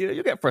 But yeah,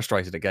 you get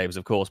frustrated at games,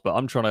 of course. But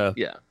I'm trying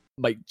to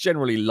make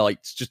generally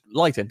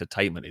light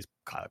entertainment is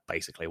kind of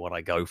basically what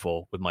I go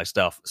for with my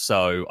stuff.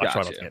 So I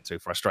try not to get too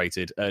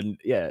frustrated. And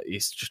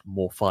it's just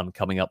more fun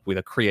coming up with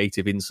a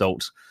creative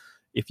insult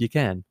if you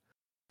can.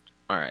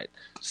 All right.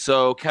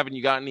 So Kevin,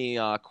 you got any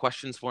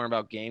questions for him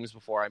about games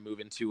before I move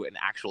into an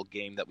actual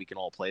game that we can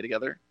all play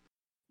together?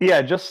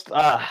 Yeah, just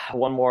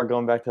one more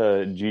going back to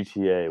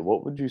GTA.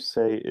 What would you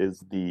say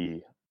is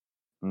the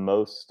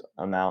most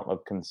amount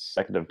of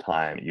consecutive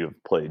time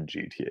you've played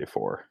GTA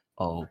for?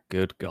 Oh,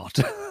 good God.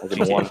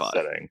 In one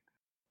sitting.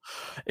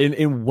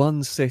 In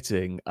one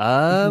sitting.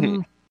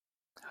 God,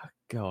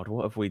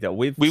 what have we done?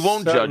 We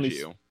won't judge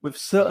you. We've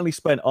certainly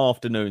spent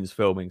afternoons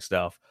filming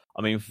stuff.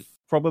 I mean,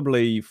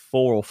 probably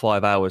 4 or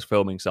 5 hours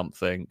filming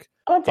something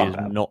is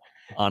not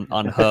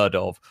unheard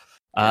of.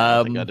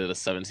 I think I did a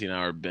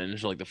 17-hour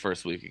binge like the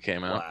first week it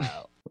came out.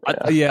 Wow. I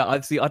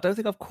don't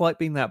think I've quite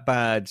been that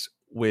bad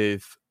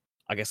with,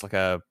 I guess, like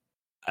a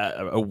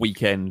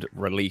weekend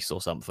release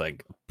or something.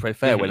 Pretty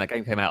fair. When that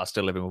game came out, I was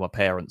still living with my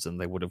parents, and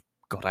they would have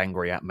got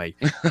angry at me.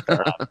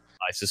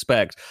 I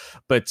suspect.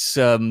 But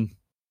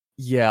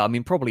yeah, I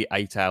mean, probably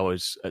 8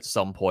 hours at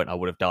some point. I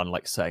would have done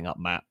like setting up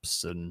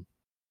maps and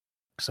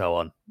so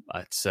on.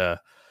 It's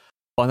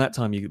by that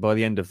time, by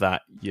the end of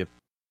that, you're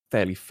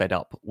fairly fed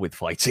up with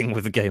fighting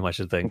with the game, I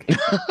should think.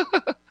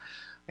 I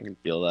can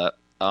feel that.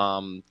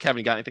 Kevin,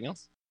 you got anything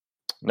else?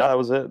 No, that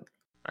was it. All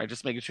right,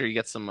 just making sure you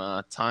get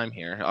some time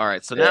here. All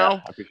right, so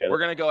now we're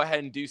going to go ahead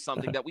and do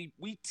something that we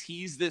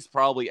teased this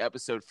probably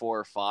episode 4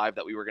 or 5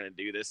 that we were going to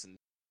do this, and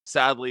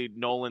sadly,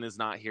 Nolan is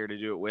not here to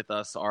do it with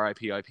us,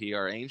 RIP,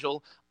 our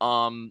angel.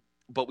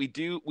 But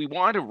we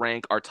wanted to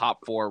rank our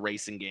top 4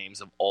 racing games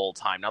of all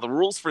time. Now, the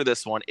rules for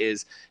this one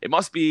is it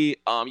must be,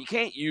 you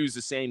can't use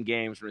the same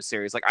games from a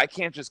series. Like, I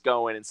can't just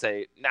go in and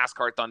say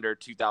NASCAR Thunder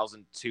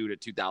 2002 to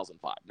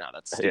 2005. No,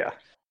 that's stupid. Yeah.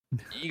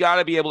 You got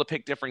to be able to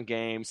pick different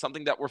games,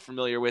 something that we're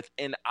familiar with.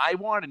 And I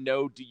want to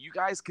know, do you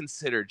guys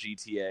consider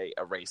GTA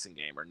a racing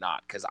game or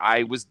not? Because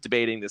I was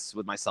debating this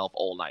with myself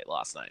all night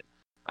last night.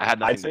 I had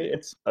nothing I'd say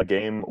it's a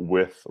game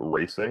with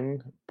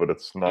racing, but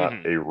it's not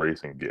a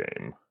racing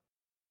game.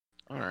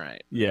 All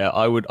right. Yeah,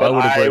 I would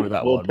agree with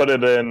that one. We'll put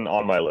it in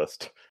on my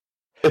list.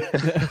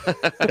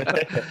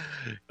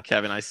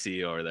 Kevin, I see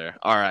you over there.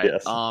 All right.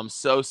 Yes.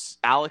 So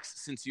Alex,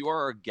 since you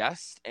are our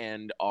guest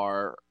and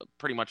are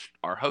pretty much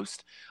our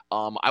host,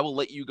 I will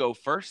let you go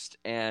first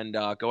and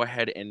go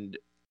ahead and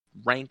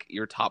rank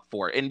your top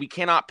 4. And we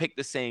cannot pick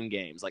the same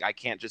games. Like, I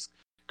can't just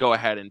go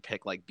ahead and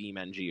pick like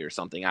BeamNG or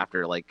something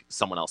after like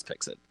someone else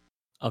picks it.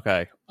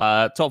 Okay.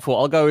 Top 4.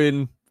 I'll go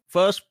in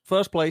first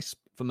place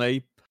for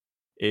me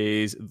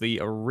is the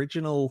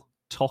original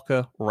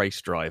TOCA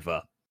Race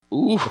Driver.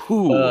 Ooh,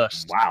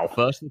 first of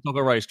the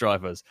TOCA Race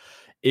Drivers.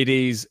 It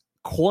is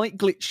quite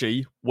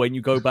glitchy when you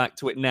go back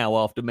to it now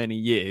after many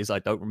years. I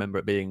don't remember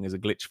it being as a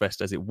glitch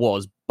fest as it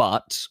was,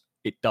 but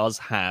it does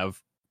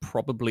have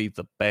probably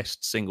the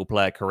best single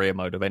player career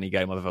mode of any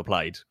game I've ever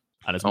played.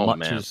 And as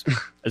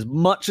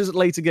much as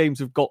later games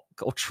have got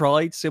or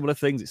tried similar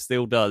things, it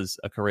still does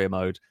a career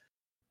mode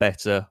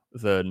better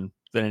than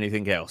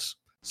anything else.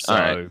 So. All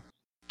right.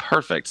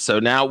 Perfect. So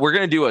now we're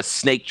going to do a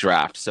snake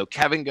draft. So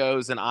Kevin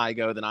goes, and I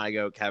go, then I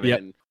go, Kevin,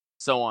 and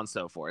so on and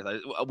so forth.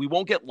 We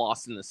won't get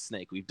lost in the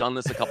snake. We've done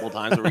this a couple of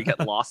times where we get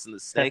lost in the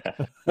snake.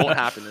 Won't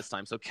happen this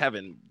time. So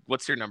Kevin,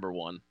 what's your number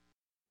 1?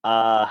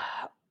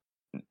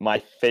 My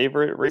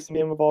favorite racing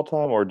game of all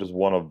time, or just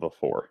one of the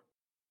 4?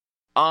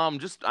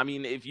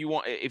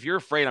 If you're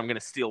afraid I'm going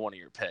to steal one of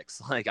your picks,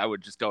 like, I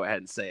would just go ahead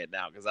and say it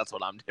now, because that's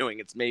what I'm doing.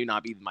 It's maybe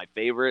not be my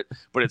favorite,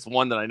 but it's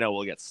one that I know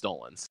will get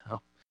stolen. So.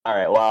 All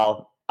right.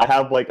 Well, I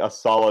have like a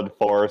solid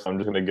 4, so I'm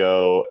just going to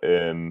go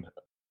in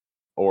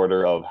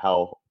order of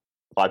how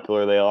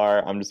popular they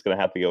are. I'm just going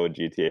to have to go with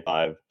GTA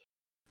 5.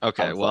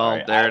 Okay,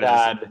 well, there it is.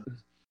 Had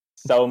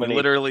so many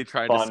literally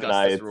tried to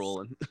discuss this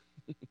rule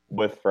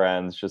with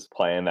friends, just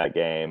playing that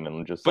game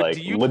and just but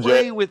do you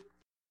play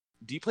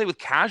with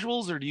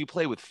casuals or do you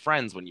play with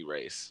friends when you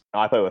race?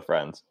 No, I play with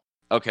friends.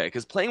 Okay,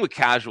 because playing with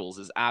casuals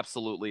is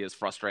absolutely as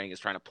frustrating as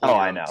trying to play. Oh,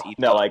 I know.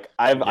 No, like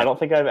I don't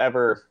think I've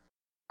ever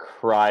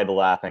cried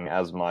laughing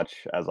as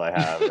much as I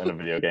have in a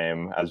video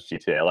game as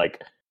GTA.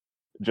 Like,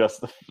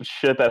 just the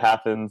shit that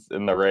happens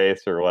in the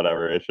race or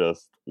whatever, it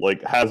just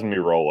like has me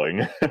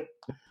rolling.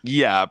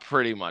 Yeah,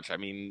 pretty much. I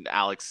mean,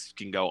 Alex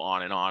can go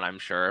on and on, I'm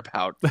sure,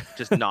 about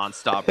just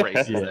nonstop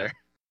races there.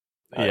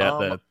 Yeah.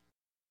 All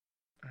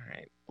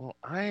right. Well,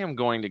 I am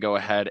going to go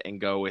ahead and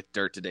go with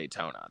Dirt to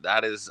Daytona.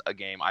 That is a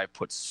game I've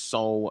put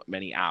so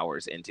many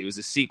hours into. It was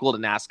a sequel to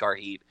NASCAR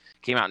Heat.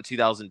 Came out in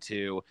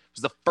 2002. It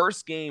was the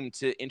first game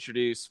to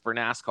introduce for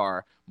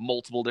NASCAR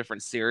multiple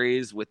different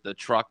series with the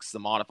trucks, the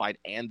modified,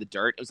 and the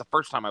dirt. It was the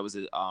first time I was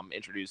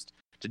introduced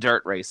to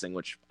dirt racing,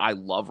 which I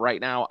love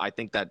right now. I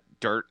think that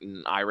dirt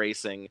and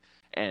iRacing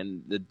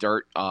and the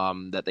dirt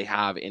that they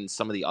have in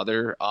some of the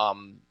other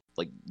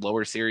like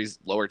lower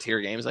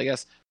tier games, I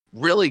guess,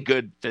 really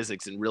good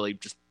physics and really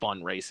just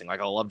fun racing. Like,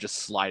 I love just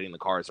sliding the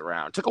cars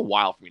around. It took a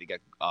while for me to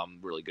get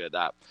really good at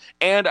that.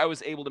 And I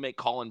was able to make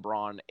Colin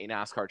Braun a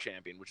NASCAR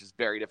champion, which is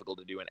very difficult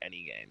to do in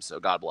any game. So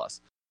God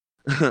bless.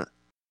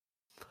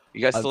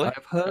 You guys still?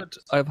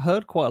 I've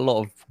heard quite a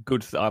lot of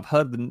good. I've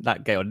heard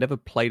that game. I've never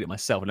played it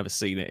myself. I've never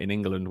seen it in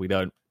England. We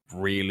don't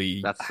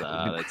really that's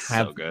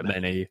have so good.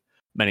 many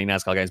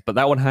NASCAR games, but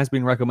that one has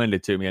been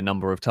recommended to me a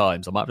number of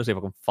times. I might have to see if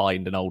I can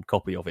find an old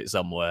copy of it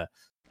somewhere.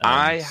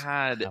 I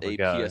had a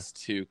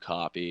PS2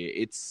 copy.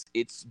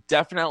 It's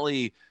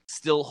definitely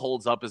still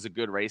holds up as a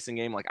good racing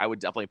game. Like, I would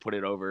definitely put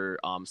it over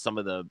some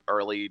of the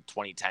early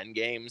 2010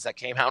 games that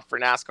came out for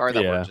NASCAR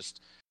that were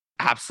just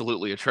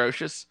absolutely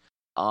atrocious.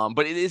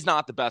 But it is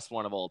not the best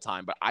one of all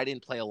time. But I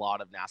didn't play a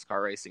lot of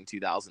NASCAR Racing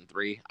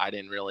 2003. I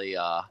didn't really.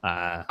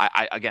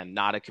 I again,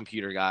 not a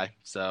computer guy,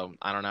 so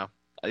I don't know.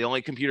 The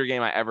only computer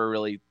game I ever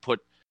really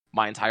put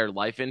my entire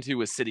life into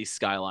was City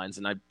Skylines,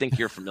 and I think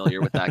you're familiar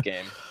with that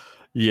game.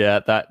 Yeah,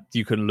 that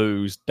you can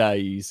lose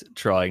days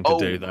trying to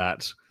do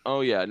that.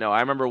 Oh yeah, no,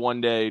 I remember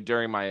one day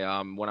during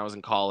my when I was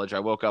in college, I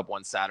woke up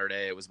one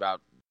Saturday. It was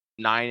about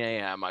 9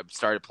 a.m. I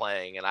started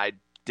playing, and I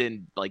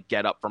didn't like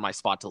get up from my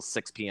spot till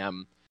 6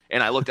 p.m.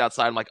 And I looked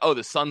outside. I'm like, oh,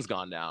 the sun's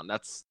gone down.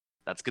 That's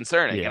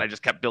concerning. Yeah. And I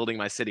just kept building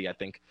my city. I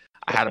think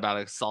I had about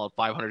a solid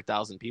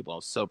 500,000 people. I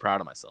was so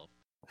proud of myself.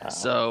 Wow.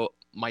 So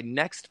my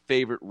next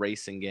favorite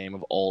racing game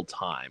of all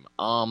time.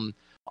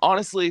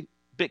 Honestly,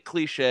 bit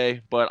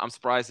cliche, but I'm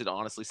surprised it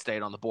honestly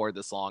stayed on the board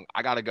this long.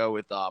 I got to go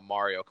with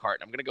Mario Kart.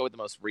 I'm going to go with the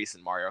most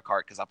recent Mario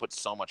Kart because I put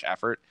so much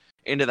effort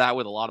into that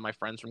with a lot of my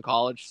friends from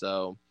college.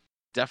 So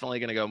definitely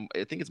going to go.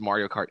 I think it's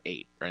Mario Kart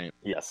 8, right?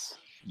 Yes.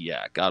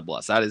 Yeah, God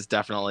bless. That is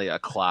definitely a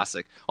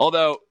classic.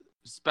 Although,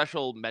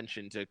 special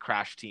mention to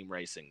Crash Team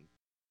Racing.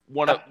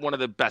 One of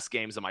the best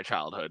games of my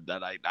childhood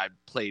that I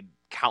played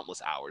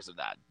countless hours of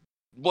that.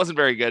 Wasn't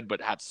very good,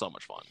 but had so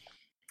much fun.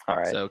 All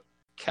right. So,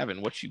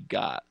 Kevin, what you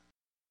got?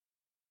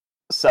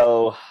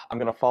 So I'm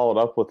going to follow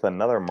it up with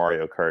another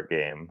Mario Kart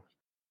game.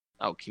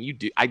 Oh, can you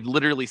do... I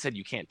literally said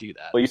you can't do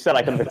that. Well, you said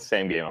I couldn't pick the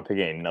same game. I'm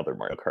picking another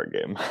Mario Kart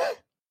game.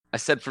 I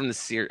said from the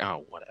series...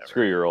 Oh, whatever.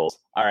 Screw your rules.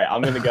 All right,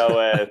 I'm going to go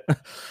with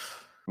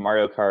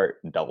Mario Kart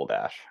Double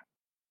Dash.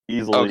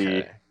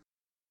 Easily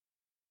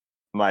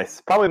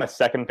probably my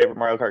second favorite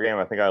Mario Kart game.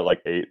 I think I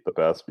like 8 the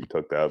best. We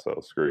took that, so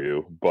screw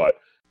you. But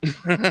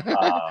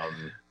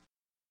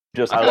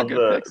just I love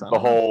the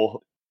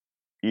whole...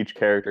 Each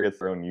character gets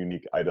their own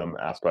unique item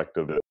aspect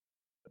of it.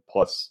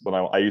 Plus, when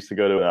I used to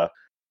go to a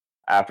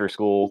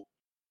after-school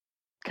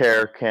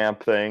care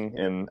camp thing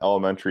in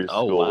elementary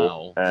school.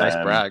 Oh, wow. Nice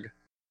brag.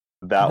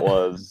 That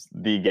was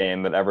the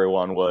game that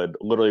everyone would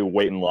literally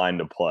wait in line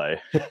to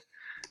play.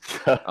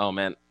 Oh,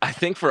 man. I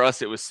think for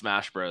us, it was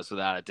Smash Bros.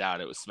 Without a doubt,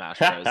 it was Smash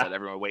Bros. That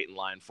everyone would wait in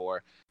line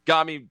for.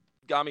 Got me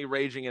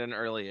raging at an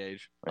early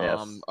age.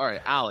 Yes. All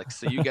right, Alex,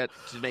 so you get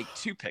to make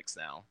 2 picks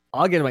now.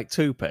 I get to make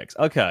 2 picks.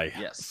 Okay.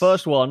 Yes.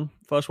 First one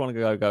I'm going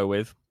to go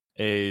with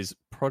is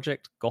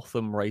Project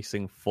Gotham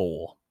Racing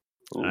 4.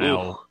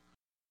 Now,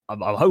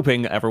 I'm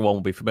hoping everyone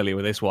will be familiar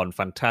with this one.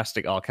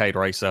 Fantastic arcade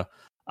racer.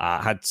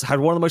 Had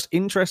one of the most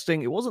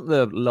interesting... It wasn't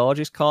the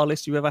largest car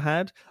list you ever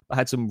had, but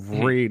had some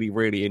really,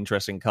 really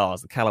interesting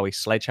cars. The Callaway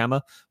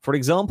Sledgehammer, for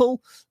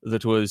example,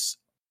 that was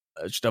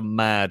just a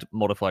mad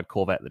modified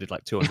Corvette that did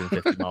like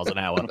 250 miles an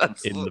hour in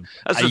the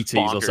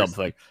 80s or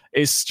something.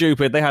 It's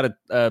stupid. They had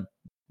a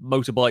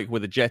motorbike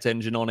with a jet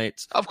engine on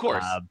it. Of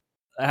course.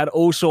 They had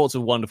all sorts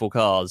of wonderful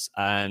cars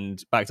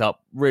and backed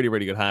up really,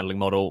 really good handling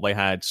model. They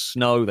had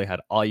snow, they had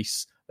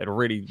ice, they had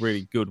really,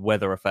 really good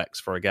weather effects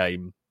for a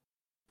game.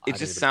 It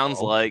just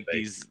sounds like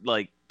these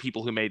like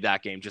people who made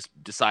that game just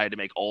decided to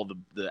make all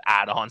the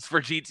add-ons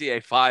for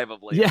GTA 5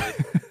 of late.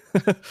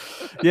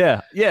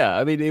 Yeah. yeah.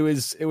 I mean, it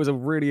was a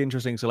really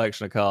interesting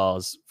selection of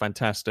cars.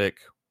 Fantastic,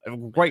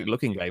 great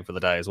looking game for the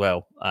day as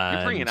well.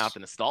 You're bringing out the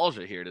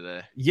nostalgia here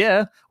today.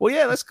 Yeah. Well,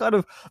 yeah. That's kind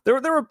of there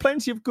are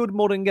plenty of good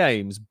modern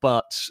games,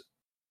 but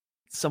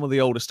some of the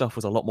older stuff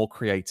was a lot more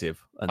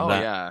creative. And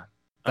that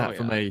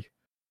for me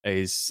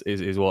is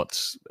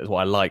what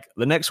I like.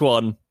 The next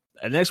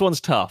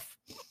one's tough.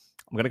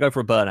 I'm going to go for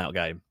a Burnout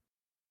game.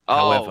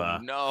 However,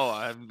 no,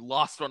 I've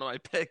lost one of my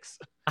picks.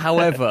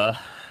 However,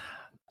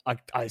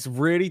 it's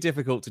really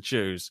difficult to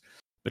choose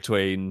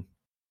between.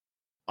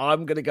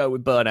 I'm going to go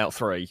with Burnout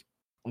 3.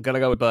 I'm going to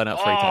go with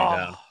Burnout 3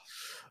 Takedown.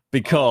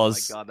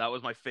 Because... Oh my god, that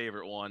was my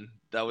favorite one.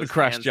 That was the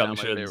Crash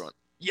Junctions. Junctions.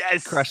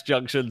 Yes! Crash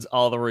Junctions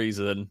are the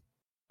reason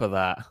for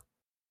that.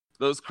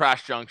 Those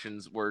Crash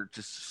Junctions were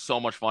just so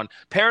much fun.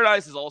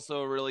 Paradise is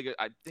also really good.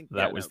 I think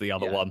that was the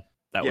other one.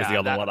 That was Yeah, the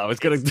other one I was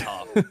going to do.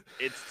 Tough.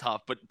 It's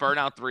tough, but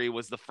Burnout 3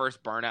 was the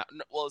first Burnout.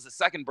 Well, it was the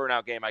second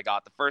Burnout game I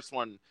got. The first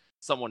one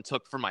someone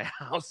took from my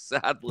house,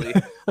 sadly.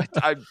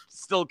 I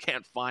still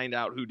can't find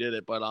out who did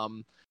it, but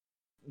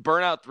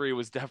Burnout 3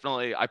 was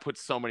definitely... I put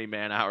so many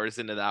man hours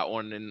into that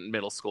one in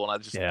middle school, and I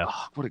just...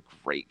 Oh, what a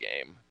great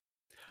game.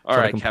 All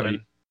right,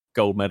 Kevin.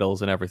 Gold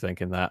medals and everything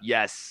in that.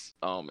 Yes.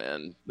 Oh,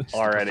 man.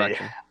 Already.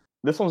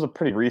 This one's a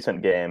pretty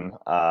recent game.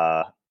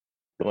 The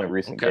only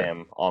recent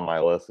game on my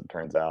list, it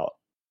turns out.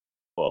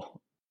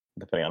 Well,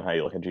 depending on how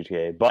you look at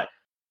GTA. But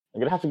I'm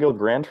going to have to go with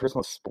Gran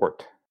Turismo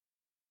Sport.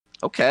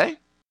 Okay.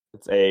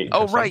 It's a...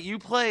 Oh, right. You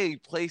play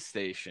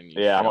PlayStation.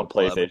 Yeah, I'm on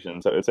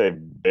PlayStation. So it's a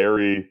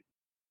very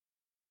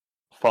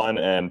fun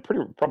and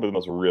probably the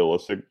most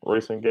realistic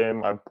racing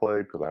game I've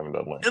played because I haven't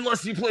done one.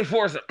 Unless you play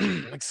Forza.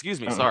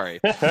 Excuse me, sorry.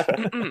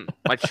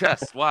 My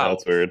chest, wow.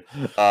 That's weird.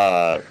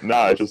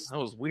 No, it's just... That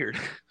was weird.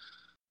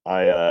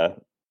 I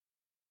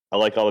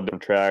like all the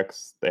different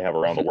tracks they have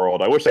around the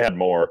world. I wish they had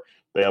more.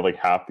 They have like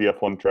half the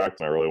F1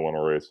 tracks, and I really want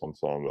to race on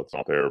some that's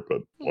not there,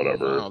 but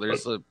whatever. No,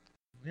 there's a lot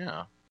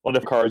of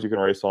different cars you can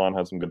race on.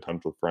 Had some good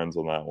times with friends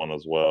on that one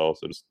as well.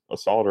 So just a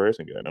solid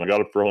racing game, and I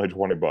got it for only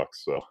 $20,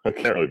 so I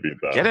can't really beat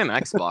that. Get an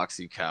Xbox,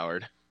 you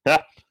coward.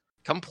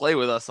 Come play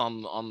with us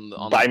on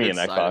Buy the me an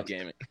side Xbox. Of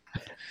gaming.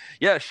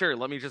 Yeah, sure.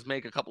 Let me just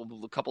make a couple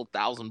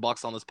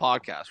 $1,000 on this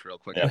podcast real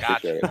quick. Yeah, I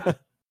got you.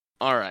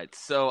 All right,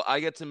 so I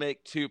get to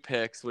make 2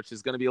 picks, which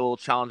is going to be a little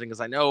challenging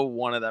because I know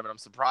one of them, and I'm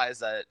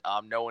surprised that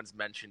no one's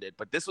mentioned it.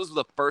 But this was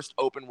the first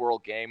open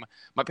world game.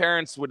 My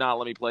parents would not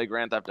let me play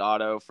Grand Theft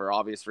Auto for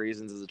obvious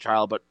reasons as a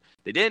child, but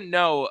they didn't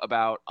know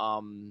about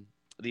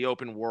the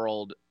open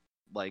world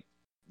like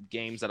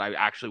games that I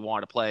actually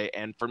wanted to play.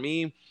 And for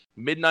me,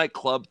 Midnight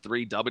Club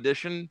 3 Dub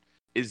Edition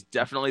is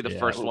definitely the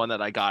first one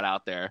that I got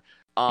out there.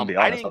 I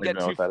didn't get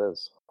know what that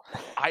is.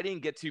 I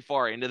didn't get too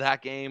far into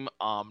that game.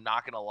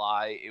 Not gonna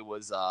lie, it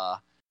was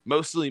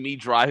mostly me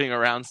driving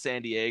around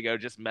San Diego,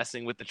 just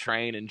messing with the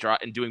train and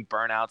doing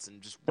burnouts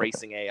and just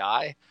racing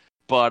AI.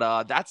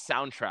 But that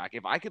soundtrack,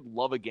 if I could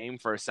love a game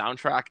for a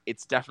soundtrack,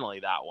 it's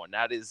definitely that one.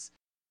 That is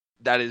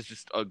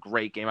just a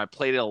great game. I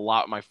played it a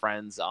lot with my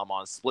friends on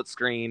split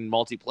screen,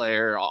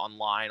 multiplayer,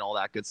 online, all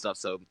that good stuff.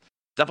 So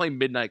definitely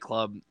Midnight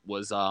Club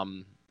was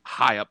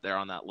high up there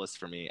on that list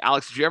for me.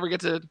 Alex, did you ever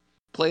get to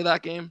play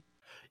that game?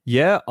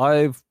 Yeah,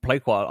 I've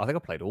played I think I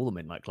played all the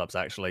Midnight Clubs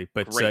actually,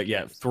 but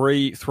yeah,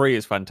 three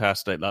is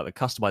fantastic. Like the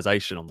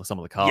customization on some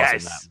of the cars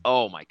in that.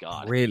 Oh my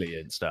god,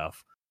 brilliant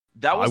stuff.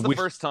 That was the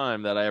first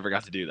time that I ever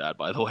got to do that.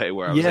 By the way,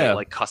 where I was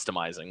like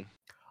customizing.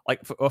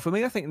 Like for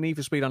me, I think Need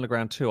for Speed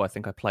Underground 2, I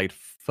think I played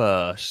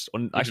first.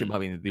 Actually, I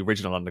mean the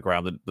original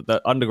Underground,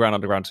 the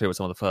Underground 2 was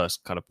some of the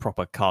first kind of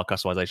proper car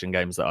customization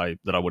games that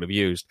I would have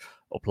used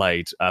or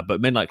played.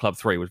 But Midnight Club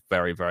 3 was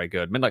very, very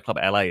good. Midnight Club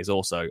LA is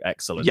also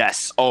excellent.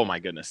 Yes. Oh my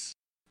goodness.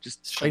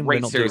 Just shame we're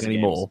not doing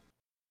anymore.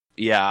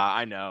 Yeah,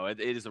 I know. It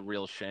is a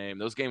real shame.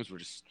 Those games were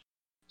just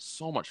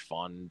so much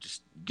fun.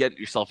 Just get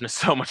yourself into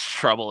so much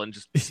trouble and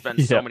just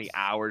spend so many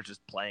hours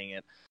just playing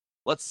it.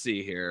 Let's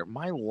see here.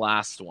 My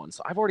last one.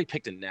 So I've already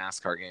picked a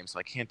NASCAR game, so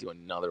I can't do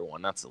another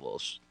one. That's a little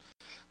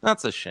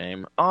that's a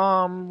shame.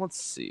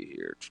 Let's see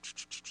here.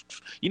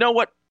 You know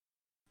what?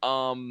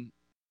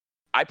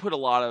 I put a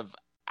lot of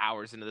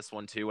hours into this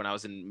one too when I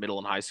was in middle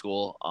and high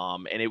school.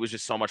 And it was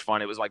just so much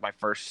fun. It was like my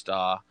first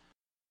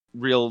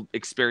real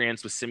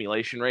experience with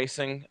simulation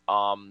racing.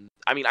 I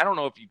mean, I don't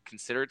know if you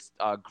consider it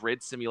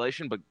grid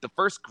simulation, but the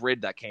first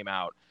Grid that came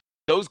out,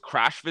 those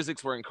crash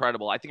physics were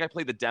incredible. I think I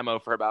played the demo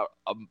for about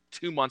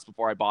 2 months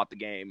before I bought the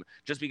game,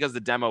 just because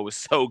the demo was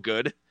so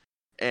good.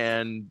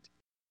 And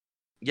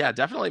yeah,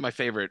 definitely my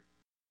favorite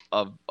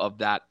of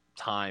that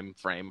time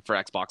frame for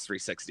Xbox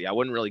 360. I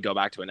wouldn't really go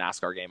back to a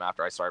NASCAR game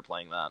after I started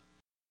playing that.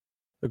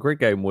 The Grid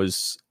game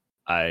was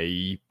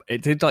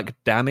it did like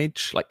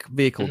damage, like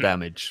vehicle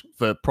damage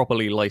for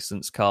properly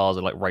licensed cars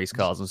and like race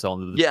cars and so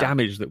on. The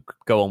damage that could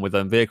go on with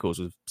them vehicles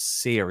was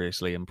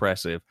seriously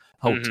impressive.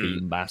 Whole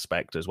team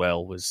aspect as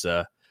well was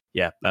that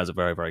was a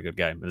very, very good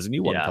game. There's a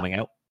new one coming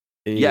out.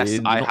 Yes,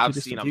 I have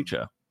seen them.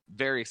 Future.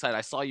 Very excited.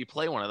 I saw you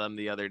play one of them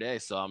the other day,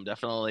 so I'm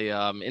definitely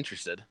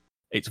interested.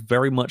 It's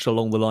very much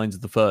along the lines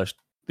of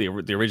the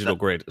original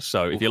Grid.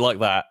 So if you like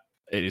that,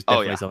 it is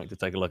definitely something to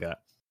take a look at.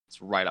 It's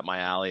right up my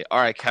alley. All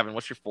right, Kevin,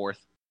 what's your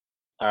fourth?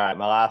 All right,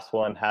 my last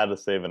one had to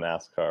save a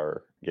NASCAR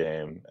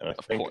game. And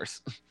of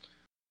course.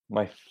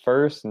 My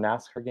first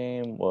NASCAR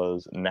game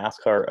was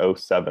NASCAR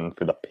 07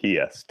 for the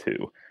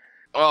PS2.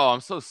 Oh,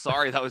 I'm so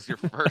sorry that was your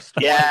first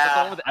one.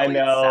 Yeah, I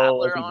know.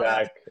 Looking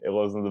back, it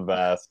wasn't the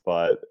best,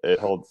 but it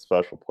holds a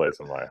special place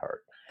in my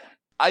heart.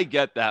 I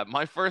get that.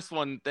 My first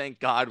one, thank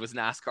God, was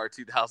NASCAR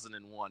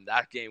 2001.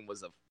 That game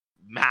was a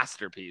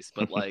masterpiece,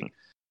 but like,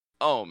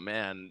 oh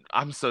man,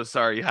 I'm so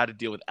sorry you had to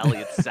deal with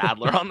Elliott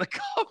Sadler on the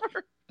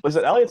cover. Was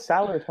it Elliott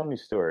Sadler or Tony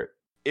Stewart?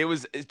 It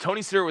was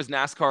Tony Stewart was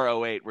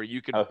NASCAR 08, where you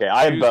could. Okay,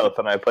 I had both,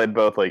 and I played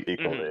both like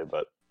equally.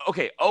 But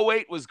okay,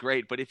 08 was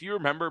great, but if you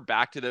remember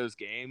back to those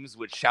games,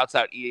 which shouts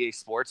out EA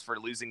Sports for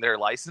losing their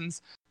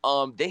license,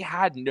 they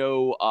had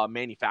no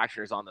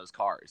manufacturers on those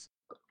cars.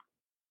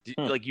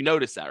 Like you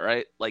noticed that,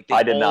 right? Like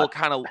they all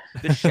kind of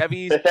the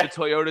Chevys, the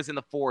Toyotas, and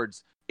the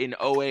Fords in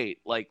 08.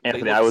 Like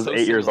Anthony, I was so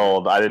 8 years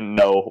old. I didn't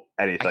know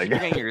anything.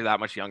 Actually, you're that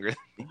much younger.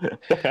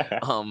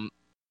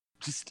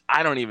 Just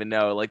I don't even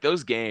know. Like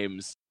those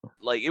games,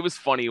 like it was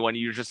funny when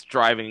you're just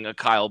driving a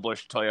Kyle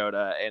Busch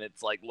Toyota and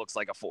it's like looks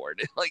like a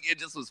Ford. Like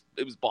it was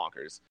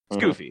bonkers. It's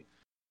goofy.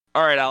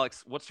 All right,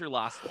 Alex, what's your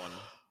last one?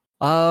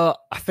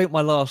 I think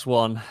my last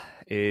one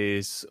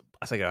is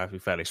I think I have to be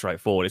fairly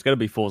straightforward. It's going to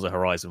be Forza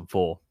Horizon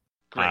 4.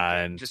 Great.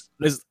 And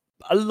there's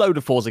a load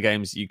of Forza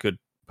games you could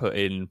put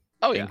in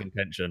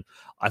contention.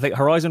 I think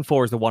Horizon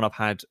 4 is the one I've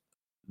had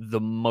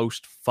the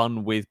most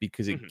fun with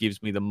because it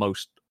gives me the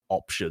most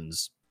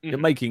options.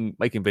 Making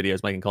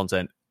videos, making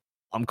content,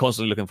 I'm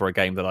constantly looking for a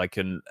game that I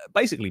can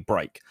basically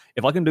break.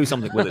 If I can do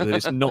something with it that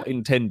it's not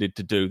intended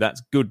to do,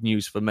 that's good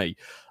news for me.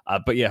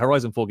 But yeah,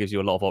 Horizon 4 gives you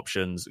a lot of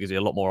options, gives you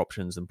a lot more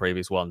options than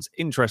previous ones.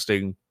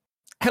 Interesting.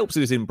 Helps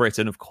it is in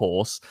Britain, of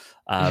course.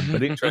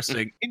 But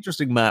interesting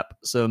map,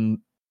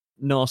 some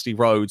nasty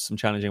roads, some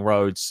challenging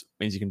roads,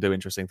 means you can do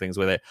interesting things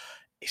with it.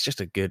 It's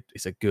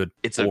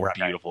a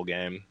beautiful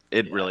game.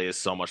 It really is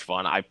so much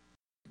fun. I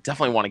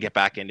definitely want to get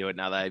back into it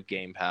now that I have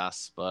Game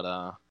Pass, but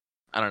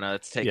I don't know.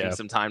 It's taking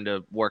some time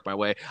to work my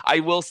way. I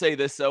will say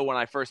this, though. When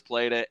I first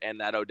played it and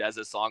that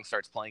Odessa song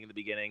starts playing in the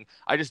beginning,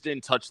 I just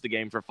didn't touch the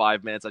game for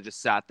 5 minutes. I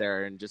just sat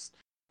there and just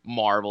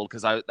marveled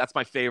because that's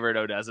my favorite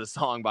ODESZA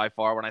song by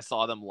far. When I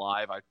saw them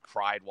live, I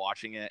cried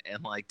watching it,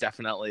 and like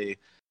definitely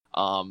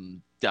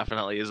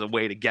is a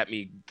way to get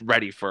me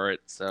ready for it.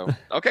 So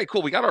okay,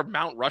 cool. We got our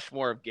Mount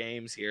Rushmore of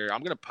games here.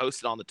 I'm gonna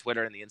post it on the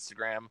Twitter and the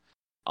Instagram,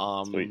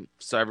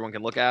 so everyone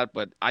can look at it.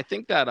 But I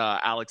think that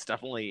Alex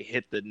definitely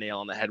hit the nail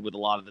on the head with a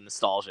lot of the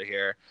nostalgia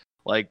here.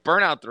 Like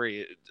Burnout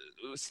 3, it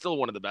was still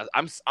one of the best.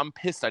 I'm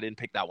pissed I didn't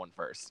pick that one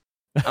first.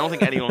 I don't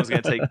think anyone was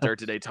gonna take Dirt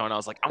to Daytona. I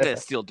was like, I'm gonna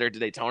steal Dirt to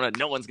Daytona.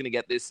 No one's gonna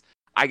get this.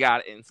 I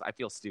got it, and I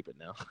feel stupid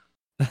now.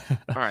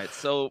 All right,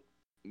 so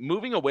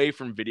moving away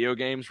from video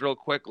games real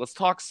quick, let's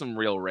talk some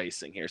real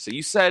racing here. So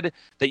you said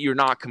that you're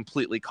not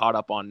completely caught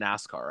up on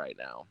NASCAR right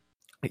now.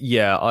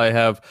 Yeah, I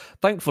have.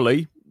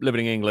 Thankfully,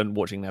 living in England,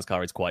 watching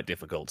NASCAR is quite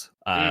difficult.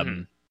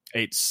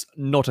 It's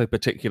not a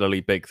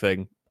particularly big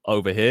thing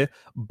over here,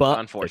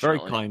 but they very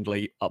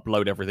kindly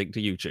upload everything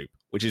to YouTube,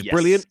 which is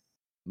brilliant.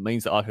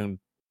 Means that I can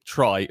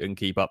try and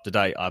keep up to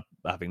date.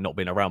 Having not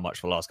been around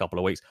much for the last couple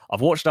of weeks,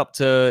 I've watched up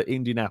to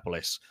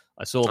Indianapolis.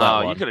 I saw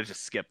that one. You could have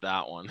just skipped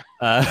that one.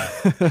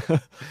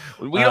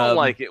 We don't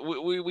like it.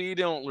 We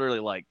don't really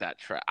like that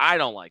track. I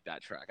don't like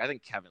that track. I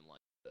think Kevin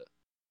likes it.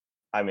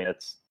 I mean,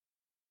 it's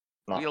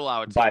not we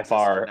allow it by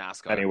far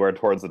anywhere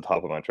towards the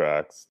top of my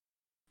tracks.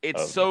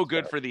 It's so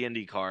good for the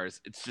Indy cars.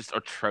 It's just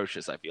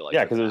atrocious, I feel like.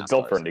 Yeah, because it was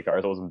built for Indy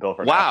cars. It wasn't built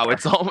for NASCAR.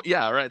 It's almost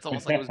right. It's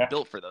almost like it was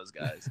built for those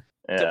guys.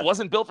 Yeah. It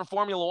wasn't built for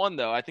Formula One,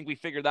 though. I think we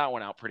figured that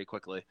one out pretty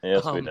quickly.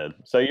 Yes, we did.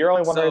 So you're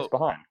only one race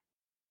behind.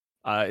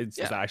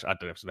 Actually, I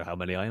don't know how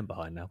many I am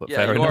behind now, but yeah,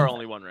 fair you enough. are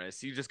only one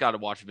race. You just got to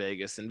watch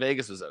Vegas, and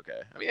Vegas was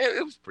okay. I mean,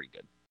 it was pretty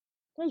good.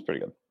 It was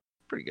pretty good.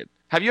 Pretty good.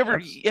 Have you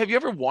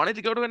ever wanted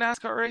to go to a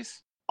NASCAR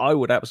race? I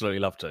would absolutely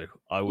love to.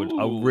 I would.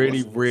 I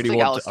really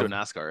want to. A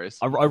NASCAR race.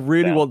 I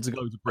really want to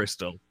go to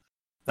Bristol.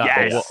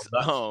 Yes.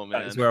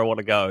 That is where I want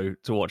to go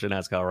to watch a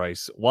NASCAR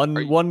race.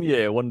 One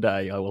year, one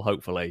day, I will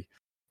hopefully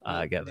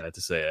get there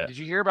to see it. Did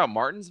you hear about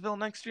Martinsville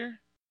next year?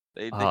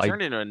 They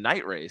turned it into a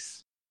night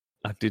race.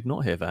 I did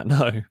not hear that,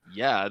 no.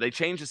 Yeah, they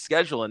changed the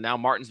schedule, and now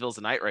Martinsville's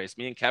a night race.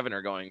 Me and Kevin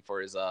are going for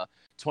his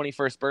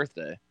 21st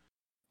birthday.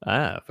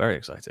 Very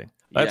exciting.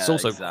 That's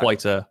also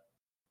quite a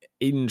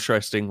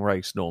interesting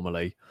race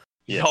normally.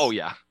 Yes. Oh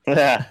yeah.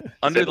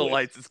 Under the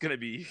lights, it's gonna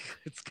be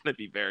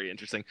very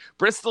interesting.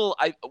 Bristol.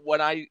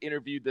 When I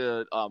interviewed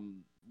a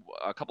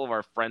couple of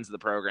our friends of the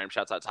program,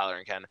 shouts out Tyler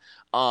and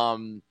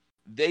Ken.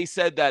 They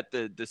said that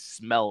the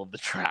smell of the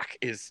track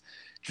is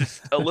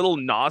just a little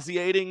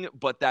nauseating,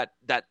 but that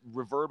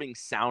reverbing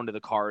sound of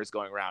the cars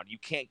going around, you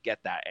can't get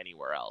that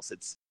anywhere else.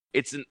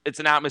 It's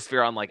an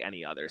atmosphere unlike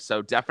any other.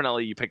 So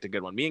definitely you picked a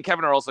good one. Me and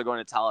Kevin are also going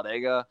to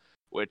Talladega,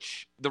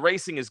 which the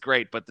racing is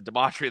great, but the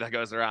debauchery that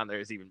goes around there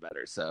is even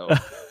better. So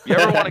if you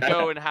ever want to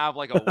go and have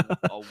like a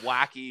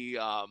wacky,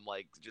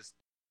 like just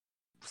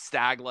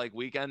stag-like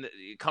weekend,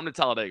 come to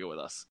Talladega with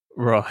us.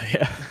 Right.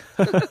 Yeah.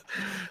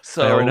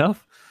 So fair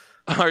enough.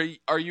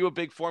 Are you a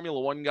big Formula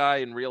One guy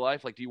in real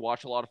life? Like, do you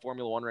watch a lot of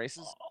Formula One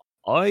races?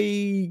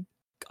 I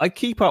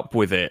keep up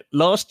with it.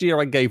 Last year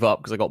I gave up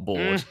because I got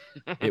bored.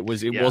 It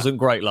wasn't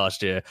great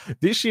last year.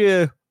 This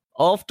year,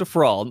 after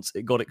France,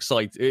 it got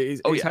exciting.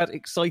 It's had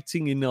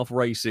exciting enough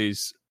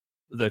races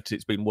that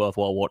it's been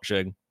worthwhile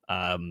watching.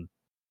 I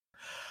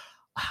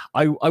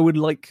would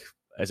like,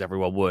 as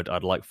everyone would,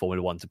 I'd like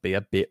Formula One to be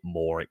a bit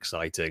more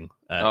exciting.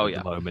 At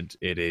the moment,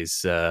 it is.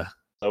 So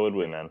would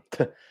we, man.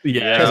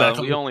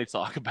 Exactly. We only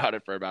talk about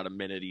it for about a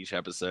minute each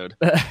episode.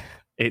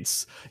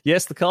 It's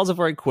the cars are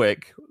very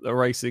quick. The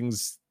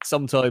racing's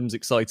sometimes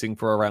exciting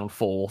for around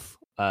fourth,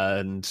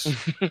 and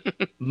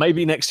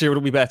maybe next year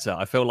it'll be better.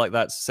 I feel like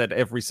that's said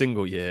every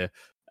single year,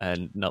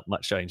 and not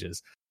much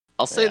changes.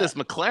 I'll say this: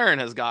 McLaren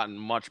has gotten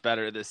much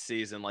better this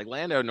season. Like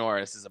Lando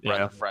Norris is a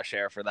breath of fresh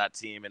air for that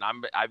team, and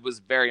I was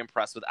very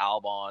impressed with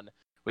Albon.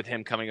 With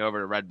him coming over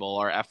to Red Bull,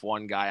 our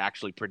F1 guy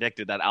actually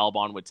predicted that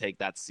Albon would take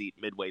that seat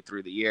midway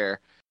through the year.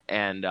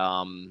 And,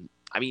 I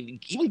mean,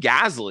 even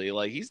Gasly,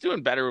 like, he's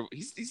doing better.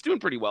 He's doing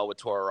pretty well with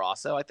Toro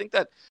Rosso. I think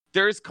that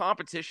there is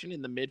competition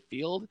in the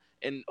midfield,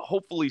 and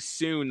hopefully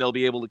soon they'll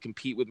be able to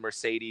compete with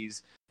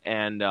Mercedes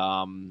and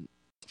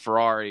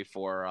Ferrari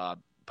for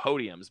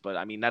podiums. But,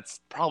 I mean, that's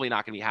probably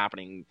not going to be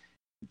happening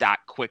that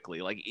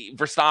quickly. Like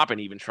Verstappen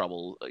even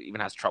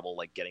has trouble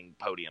like getting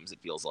podiums. It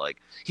feels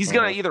like he's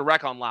gonna either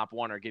wreck on lap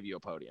one or give you a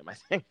podium, I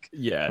think.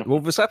 Yeah,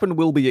 well, Verstappen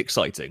will be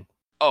exciting.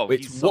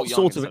 It's what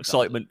sort of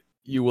excitement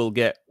you will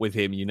get with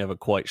him, you're never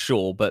quite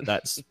sure, but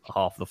that's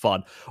half the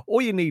fun.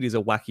 All you need is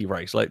a wacky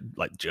race like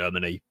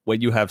Germany, where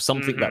you have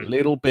something that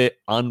little bit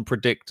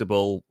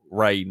unpredictable.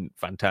 Rain,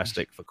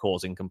 fantastic for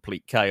causing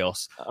complete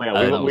chaos.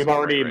 We've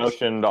already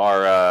motioned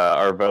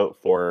our vote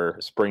for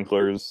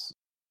sprinklers.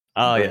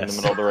 In the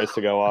middle of the race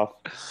to go off.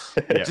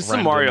 Just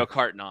some Mario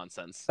Kart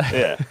nonsense.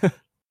 Yeah.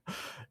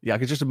 I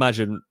could just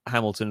imagine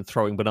Hamilton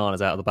throwing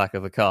bananas out of the back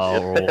of the car,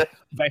 or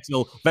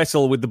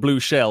Vettel with the blue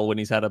shell when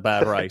he's had a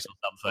bad race or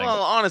something.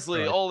 Well,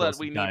 honestly, all that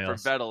we need for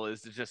Vettel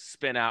is to just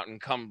spin out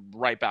and come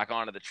right back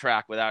onto the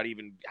track without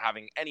even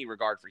having any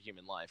regard for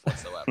human life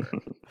whatsoever.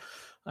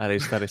 That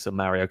is some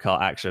Mario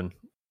Kart action.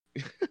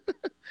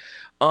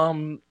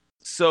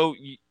 So,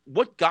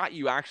 what got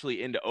you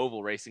actually into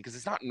oval racing? Because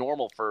it's not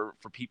normal for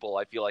people,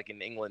 I feel like,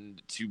 in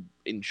England to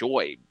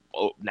enjoy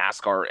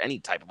NASCAR or any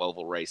type of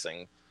oval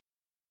racing.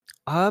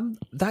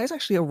 That is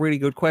actually a really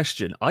good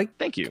question.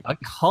 Thank you. I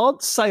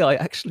can't say I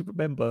actually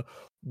remember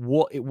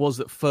what it was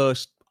at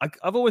first.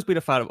 I've always been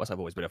a fan of what I've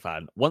always been a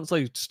fan. Once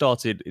I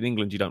started in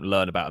England, you don't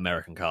learn about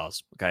American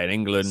cars. Okay, in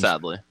England,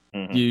 sadly,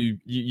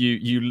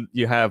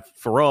 you have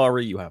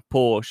Ferrari, you have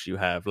Porsche, you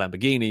have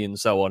Lamborghini, and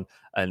so on,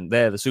 and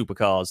they're the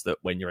supercars that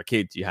when you're a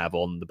kid you have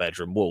on the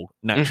bedroom wall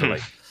naturally.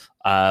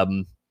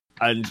 And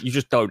you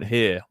just don't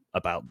hear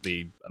about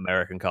the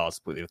American cars,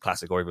 the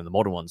classic or even the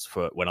modern ones,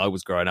 for when I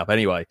was growing up.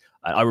 Anyway,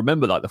 I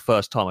remember like the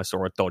first time I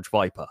saw a Dodge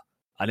Viper,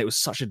 and it was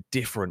such a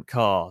different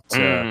car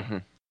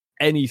to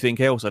anything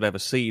else I'd ever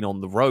seen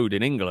on the road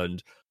in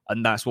England,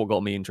 and that's what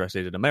got me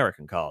interested in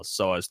American cars.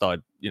 So I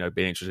started,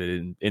 being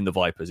interested in the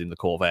Vipers, in the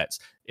Corvettes,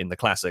 in the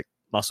classic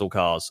muscle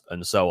cars,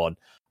 and so on.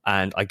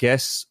 And I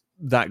guess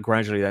that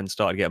gradually then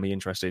started getting me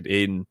interested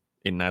in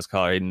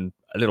NASCAR, in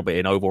a little bit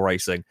in oval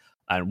racing.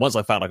 And once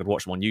I found I could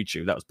watch them on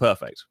YouTube, that was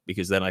perfect,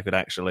 because then I could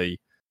actually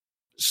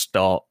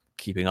start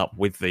keeping up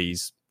with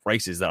these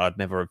races that I'd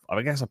never.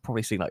 I guess I've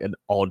probably seen like an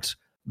odd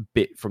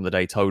bit from the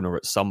Daytona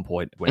at some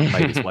point when it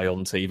made its way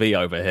on TV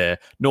over here,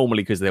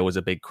 normally because there was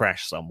a big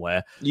crash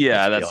somewhere.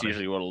 Yeah, that's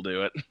usually what'll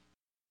do it.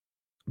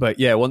 But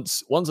yeah,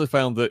 once I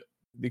found that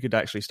you could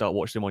actually start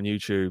watching them on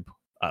YouTube,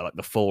 like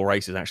the full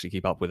races, actually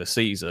keep up with a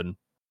season,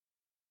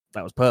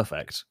 that was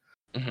perfect.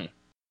 All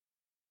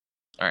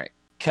right,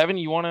 Kevin,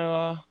 you want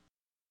to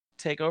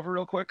take over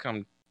real quick?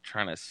 I'm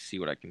trying to see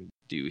what I can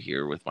do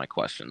here with my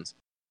questions.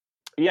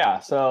 Yeah,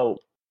 so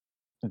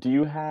do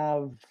you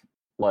have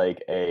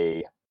like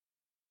a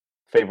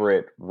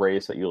favorite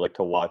race that you like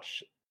to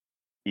watch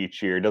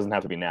each year? It doesn't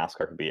have to be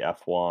NASCAR, it could be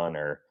F1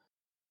 or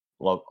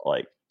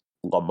like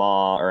Le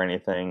Mans or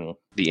anything.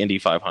 The Indy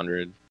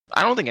 500.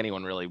 I don't think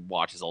anyone really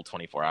watches all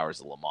 24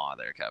 hours of Le Mans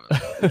there,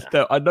 Kevin.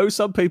 No, I know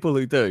some people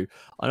who do.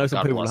 I know some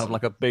God people bless have them.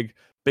 like a big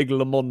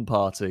Le Mans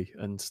party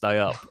and stay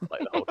up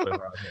like the whole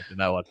 24 hours.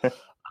 No one.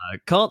 I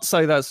can't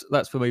say that's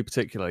for me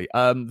particularly.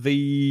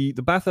 The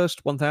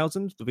Bathurst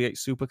 1000, the V8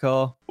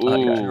 supercar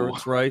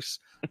endurance race,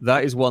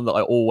 that is one that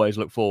I always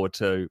look forward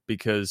to,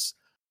 because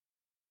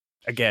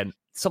again,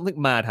 something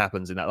mad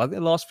happens in that. Like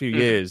the last few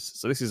years,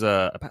 so this is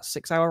about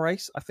 6-hour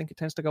race, I think it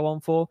tends to go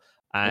on for.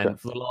 And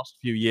for the last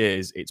few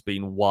years, it's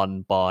been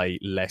won by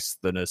less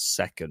than a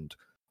second.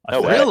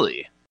 Oh,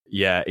 really?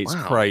 Yeah, it's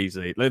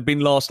crazy. There've been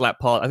last lap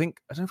part. I don't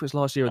know if it was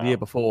last year or the year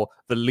before.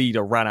 The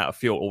leader ran out of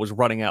fuel, or was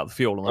running out of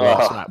fuel on the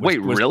last lap. Was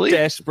really?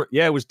 Desperate.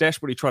 Yeah, was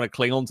desperately trying to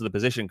cling on to the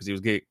position because he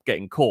was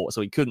getting caught,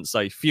 so he couldn't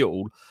save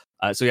fuel.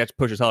 So he had to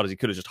push as hard as he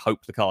could have, just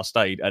hoped the car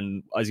stayed.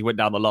 And as he went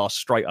down the last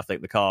straight, I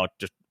think the car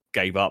just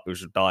gave up. It was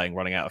just dying,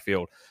 running out of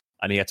fuel,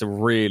 and he had to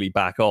really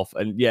back off.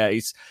 And yeah,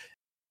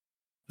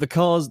 the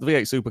cars, the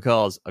V8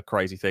 supercars are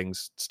crazy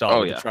things.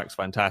 The track's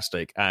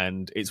fantastic,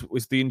 and it's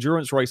the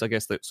endurance race, I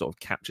guess, that sort of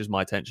captures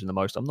my attention the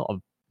most. I'm not a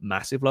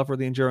massive lover of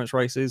the endurance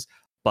races,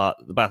 but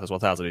the Bathurst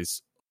 1000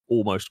 is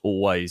almost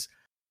always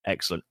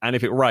excellent. And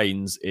if it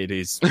rains, it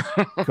is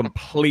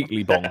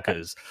completely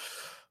bonkers.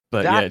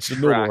 But that it's a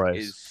normal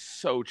race. Is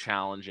so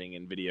challenging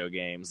in video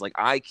games. Like,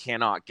 I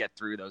cannot get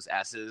through those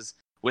S's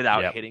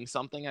without hitting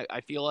something.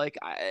 I feel like,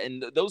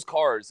 and those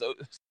cars.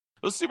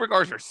 Those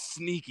supercars are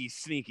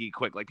sneaky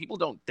quick. Like, people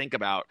don't think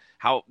about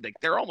how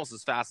they're almost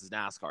as fast as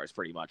NASCARs,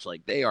 pretty much.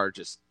 Like, they are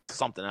just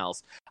something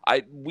else.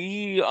 I'm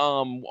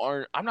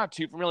not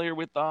too familiar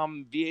with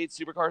V8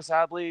 supercars.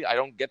 Sadly, I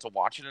don't get to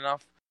watch it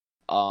enough.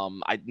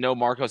 I know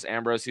Marcos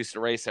Ambrose used to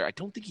race there. I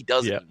don't think he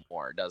does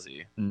anymore, does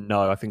he?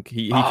 No, I think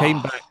he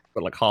came back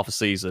for like half a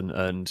season,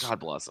 and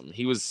God bless him.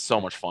 He was so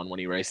much fun when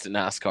he raced in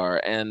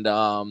NASCAR. And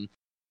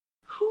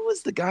who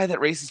was the guy that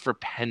races for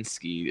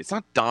Penske? It's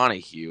not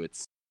Donahue.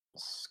 It's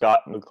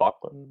Scott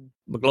McLaughlin.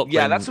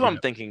 Yeah, that's who I'm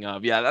thinking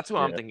of.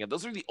 I'm thinking of.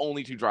 Those are the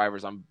only two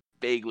drivers I'm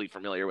vaguely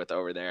familiar with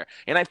over there.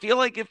 And I feel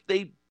like if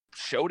they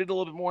showed it a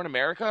little bit more in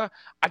America,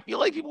 I feel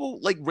like people,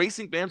 like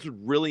racing fans, would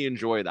really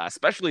enjoy that,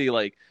 especially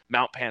like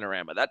Mount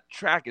Panorama. That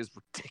track is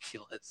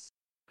ridiculous.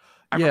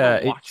 I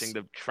remember watching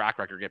the track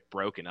record get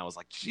broken. I was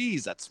like,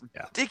 geez, that's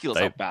ridiculous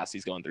how fast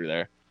he's going through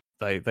there.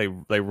 They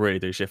really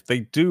do shift. They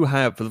do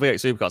have, for the V8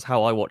 supercars,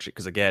 how I watch it,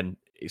 because again,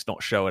 it's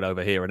not showing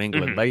over here in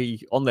England. They,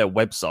 on their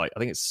website, I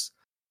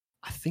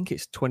think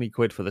it's 20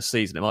 quid for the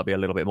season. It might be a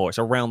little bit more. It's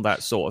around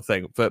that sort of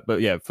thing.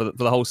 But yeah, for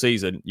the whole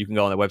season, you can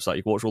go on their website.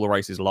 You can watch all the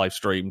races live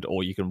streamed,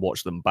 or you can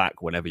watch them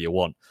back whenever you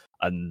want.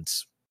 And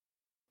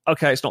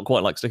okay, it's not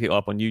quite like sticking it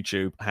up on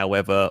YouTube.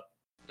 However,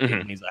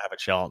 it means I have a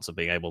chance of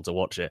being able to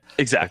watch it.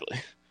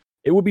 Exactly.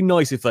 It would be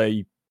nice if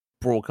they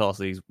broadcast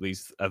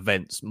these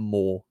events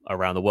more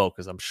around the world,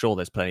 because I'm sure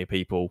there's plenty of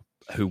people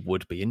who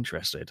would be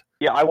interested.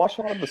 Yeah, I watch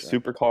a lot of the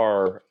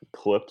supercar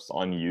clips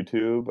on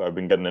YouTube. I've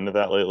been getting into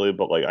that lately,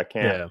 but like I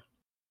can't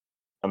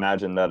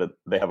imagine that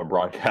they have a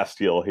broadcast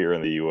deal here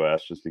in the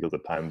US just because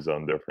of time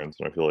zone difference,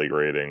 and I feel like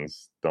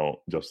ratings don't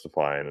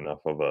justify enough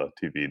of a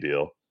TV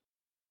deal.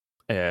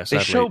 Yeah, they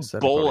show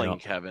bowling,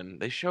 Kevin.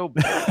 They show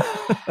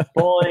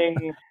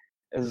bowling.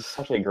 is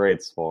such a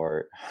great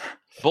sport.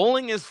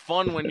 Bowling is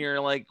fun when you're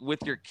like with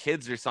your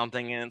kids or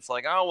something, and it's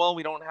like, oh well,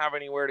 we don't have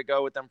anywhere to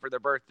go with them for their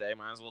birthday.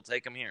 Might as well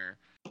take them here.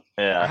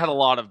 Yeah, I had a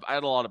lot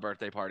of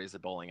birthday parties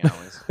at bowling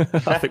alleys.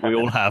 I think we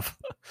all have.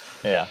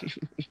 yeah.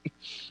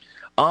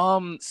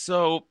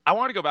 So I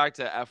want to go back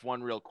to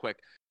F1 real quick.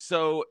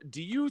 So,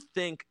 do you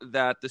think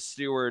that the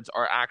stewards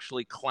are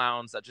actually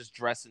clowns that just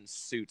dress in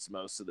suits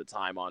most of the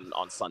time on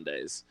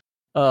Sundays?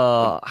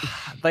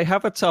 They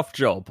have a tough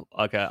job.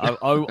 Okay,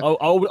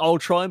 I'll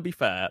try and be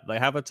fair. They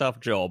have a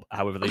tough job.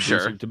 However, they do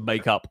seem to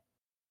make up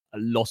a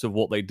lot of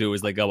what they do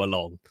as they go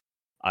along.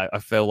 I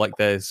feel like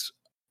they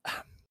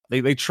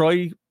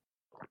try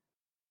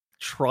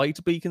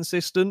to be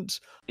consistent,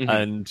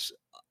 and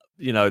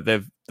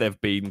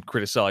they've been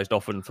criticised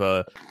often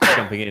for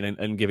jumping in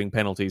and giving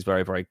penalties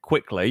very, very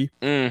quickly.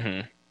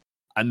 Mm-hmm.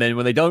 And then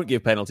when they don't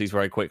give penalties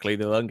very quickly,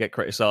 they'll then get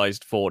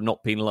criticised for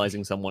not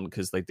penalising someone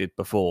because they did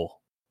before.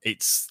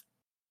 It's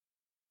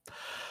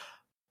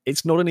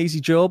not an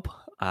easy job.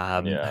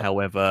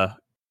 However,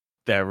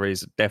 there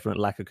is a definite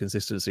lack of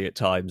consistency at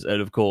times.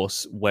 And of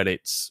course, when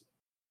it's,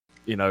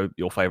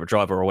 your favourite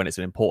driver or when it's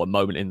an important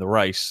moment in the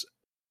race,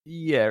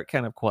 it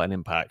can have quite an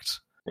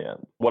impact. Yeah.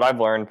 What I've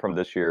learned from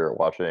this year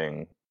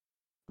watching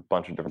a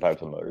bunch of different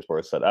types of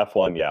motorsports, that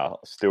F1,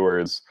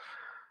 stewards,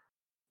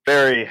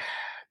 very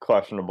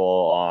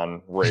questionable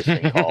on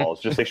racing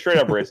calls. Just like straight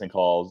up racing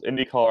calls.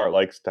 IndyCar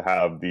likes to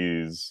have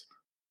these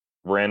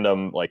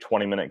random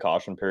 20-minute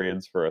caution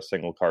periods for a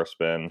single car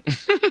spin.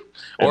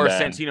 Or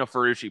Santino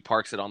Ferrucci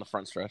parks it on the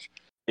front stretch.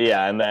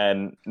 Yeah, and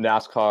then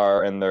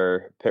NASCAR and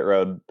their pit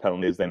road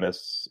penalties, they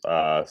miss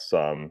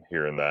some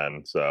here and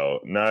then. So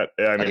I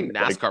think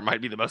NASCAR might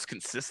be the most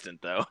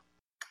consistent though.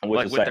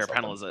 With their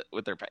penalties,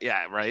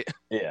 right.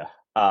 Yeah.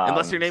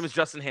 Unless your name is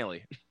Justin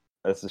Haley.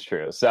 This is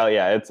true. So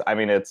it's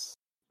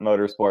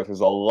motorsports. There's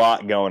a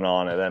lot going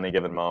on at any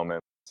given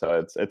moment.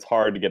 So it's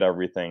hard to get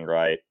everything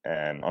right.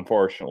 And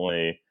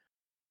unfortunately,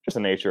 just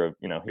the nature of,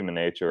 human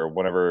nature,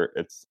 whenever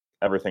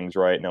everything's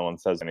right, no one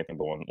says anything,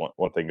 but when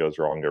one thing goes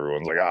wrong,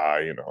 everyone's like,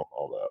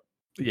 all that.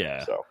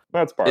 Yeah. So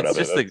that's part of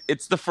it.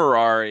 It's the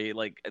Ferrari,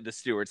 the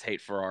stewards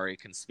hate Ferrari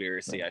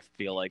conspiracy. I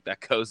feel like that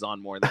goes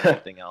on more than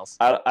anything else.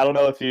 I don't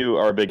know if you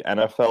are a big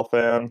NFL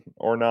fan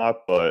or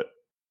not, but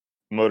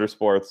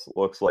motorsports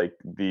looks like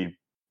the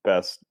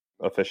best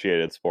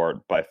officiated sport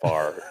by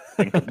far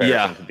in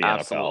comparison to the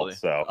absolutely.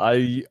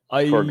 NFL.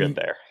 So we're good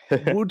there.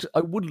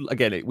 I would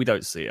again. We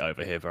don't see it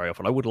over here very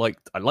often. I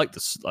like the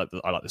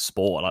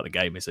sport. I like the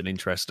game. It's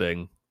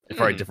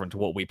very different to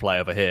what we play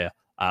over here.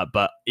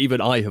 But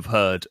even I have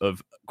heard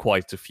of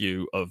quite a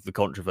few of the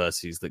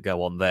controversies that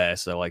go on there.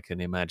 So I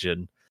can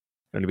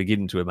only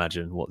begin to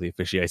imagine what the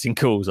officiating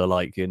calls are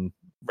like in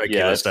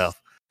regular stuff.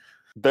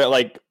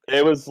 They're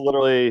it was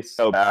literally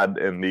so bad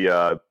in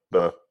the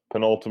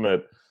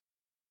penultimate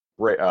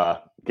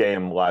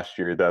game last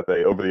year that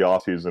they, over the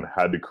offseason,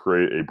 had to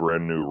create a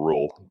brand new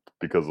rule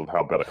because of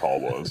how bad a call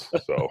was.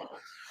 So,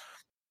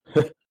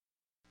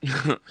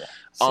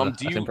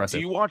 do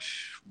you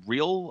watch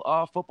real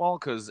football?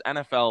 Because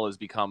NFL has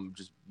become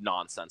just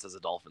nonsense as a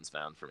Dolphins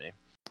fan for me.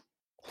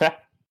 Yeah,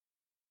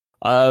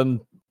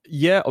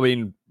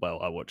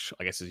 I watch,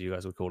 I guess as you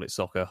guys would call it,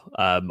 soccer.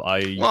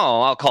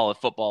 I'll call it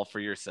football for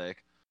your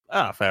sake.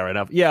 Fair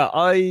enough. Yeah,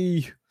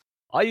 I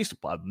used to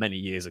play many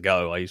years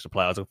ago. I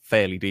was a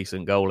fairly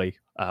decent goalie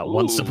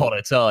once upon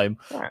a time.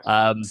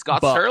 Scott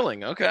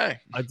Sterling, okay.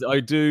 I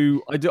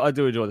do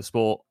enjoy the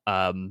sport.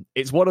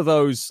 It's one of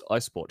those. I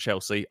support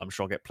Chelsea. I'm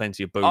sure I'll get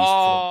plenty of booze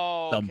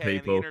from some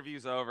people. The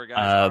interview's over,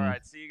 guys. All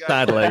right, see you guys.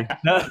 Sadly,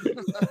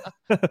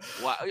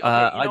 wow.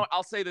 Okay,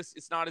 I'll say this: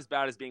 it's not as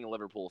bad as being a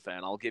Liverpool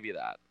fan. I'll give you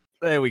that.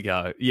 There we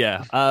go.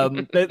 Yeah.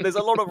 There's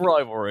a lot of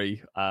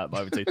rivalry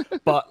over teams,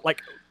 but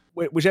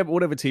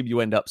whatever team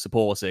you end up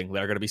supporting,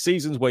 there are going to be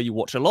seasons where you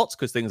watch a lot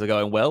because things are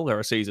going well. There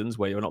are seasons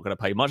where you're not going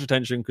to pay much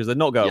attention because they're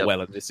not going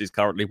well, and this is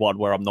currently one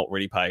where I'm not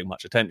really paying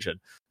much attention.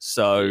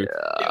 So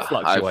it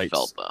fluctuates. I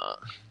felt that.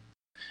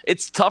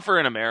 It's tougher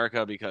in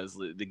America because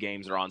the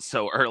games are on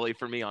so early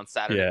for me on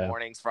Saturday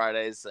mornings,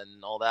 Fridays,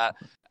 and all that.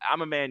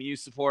 I'm a Man U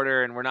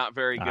supporter, and we're not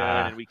very good,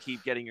 and we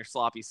keep getting your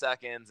sloppy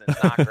seconds, and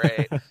it's not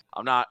great.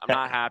 I'm not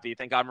happy.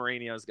 Thank God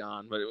Mourinho's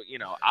gone, but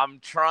I'm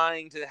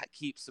trying to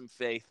keep some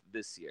faith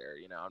this year.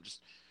 I'm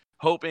just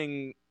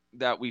hoping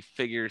that we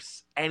figure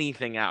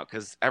anything out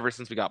because ever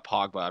since we got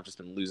Pogba, I've just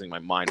been losing my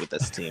mind with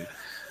this team.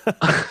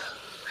 It's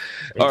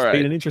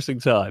been an interesting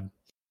time.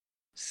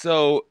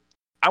 So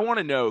I want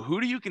to know,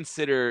 who do you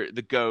consider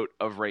the GOAT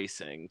of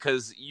racing?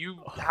 Because you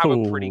have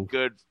a pretty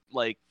good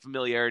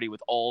familiarity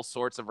with all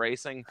sorts of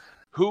racing.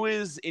 Who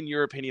is, in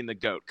your opinion, the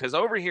GOAT? Because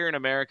over here in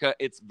America,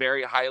 it's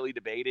very highly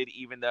debated,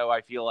 even though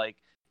I feel like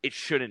it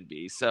shouldn't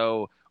be.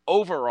 So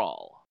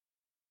overall.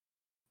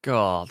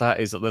 God,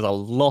 there's a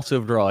lot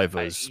of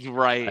drivers.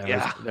 Right,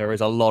 There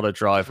is a lot of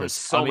drivers.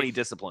 So many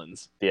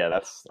disciplines. Yeah,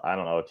 I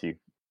don't know if you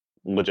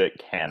legit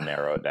can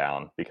narrow it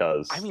down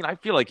because... I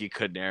feel like you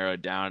could narrow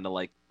it down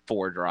to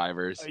 4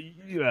 drivers.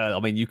 Yeah,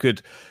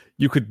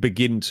 you could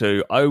begin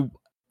to.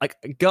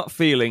 like gut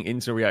feeling,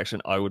 instant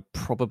reaction, I would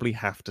probably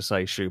have to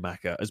say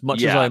Schumacher. As much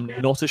as Yeah. I'm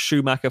not a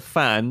Schumacher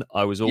fan,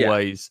 I was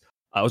always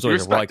a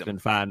respect him.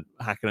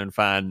 Hakkinen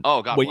fan.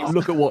 Oh, God when bless you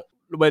look at what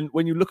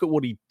when you look at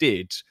what he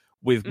did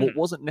with what Mhm.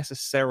 wasn't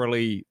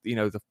necessarily, he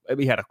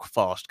had a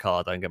fast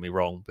car, don't get me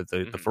wrong, with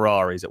the Mhm.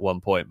 Ferraris at one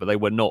point, but they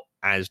were not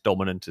as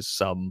dominant as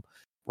some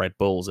Red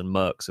Bulls and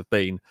Mercs have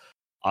been.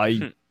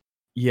 I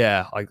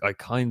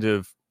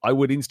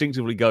would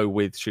instinctively go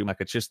with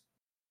Schumacher just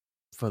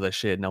for the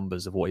sheer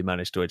numbers of what he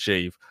managed to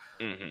achieve.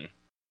 Mm-hmm.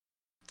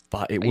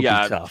 But it would be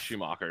tough.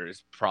 Schumacher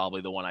is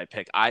probably the one I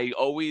pick. I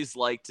always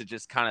like to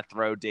just kind of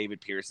throw David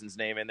Pearson's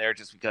name in there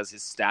just because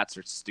his stats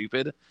are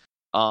stupid.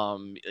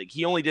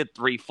 He only did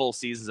 3 full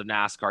seasons of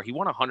NASCAR. He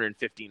won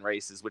 115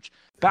 races, which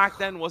back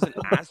then wasn't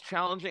as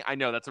challenging. I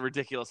know that's a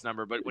ridiculous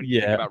number, but when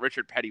you think about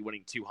Richard Petty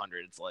winning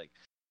 200, it's like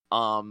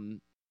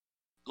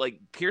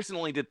Pearson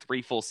only did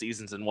 3 full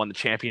seasons and won the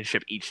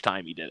championship each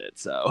time he did it.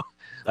 So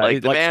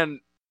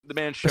the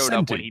man showed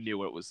up when he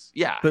knew it was.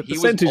 Yeah, but he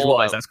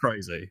percentage-wise, that's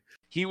crazy.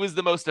 He was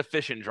the most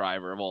efficient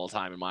driver of all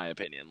time, in my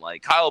opinion.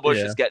 Like Kyle Busch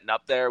is getting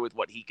up there with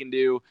what he can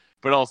do,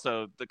 but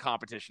also the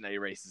competition that he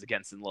races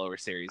against in lower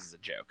series is a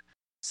joke.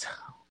 So,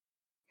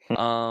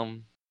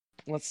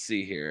 let's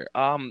see here.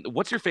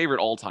 What's your favorite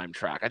all-time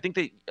track? I think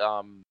that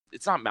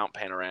it's not Mount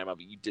Panorama,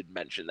 but you did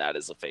mention that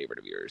as a favorite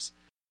of yours.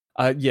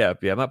 Yeah,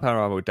 Mount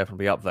Panorama would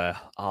definitely be up there.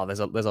 There's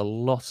a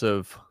lot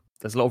of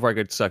very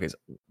good circuits.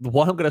 The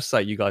one I'm going to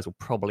say you guys will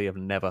probably have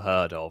never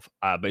heard of,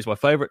 but it's my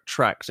favourite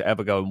track to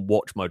ever go and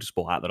watch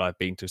motorsport at that I've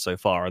been to so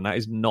far, and that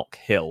is Knock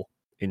Hill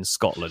in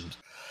Scotland.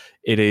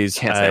 It is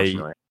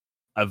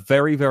a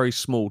very, very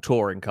small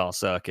touring car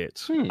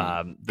circuit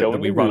that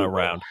we run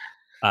around.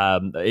 I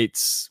think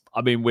it's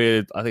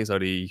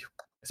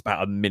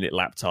about a minute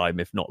lap time,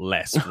 if not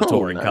less, for the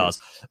touring cars.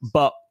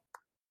 But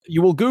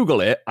you will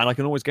Google it, and I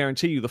can always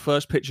guarantee you the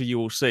first picture you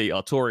will see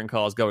are touring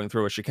cars going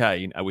through a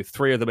chicane with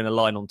 3 of them in a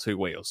line on 2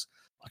 wheels.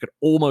 I could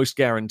almost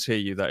guarantee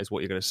you that is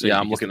what you're going to see. Yeah,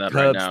 I'm looking at that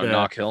right now,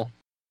 Knock Hill.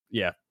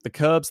 Yeah, the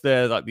curbs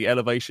there, like the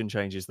elevation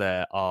changes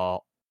there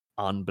are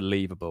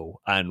unbelievable.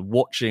 And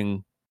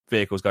watching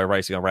vehicles go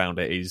racing around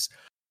it is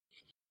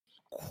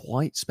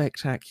quite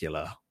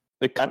spectacular.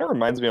 It kind of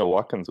reminds me of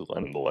Watkins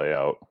Glen, the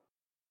layout.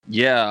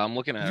 Yeah, I'm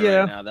looking at it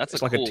right now. That's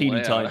it's a like cool a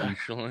teeny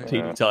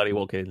tiny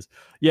Watkins.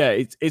 Yeah,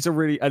 it's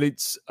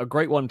a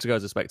great one to go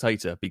as a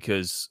spectator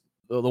because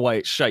the way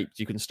it's shaped,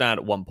 you can stand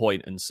at one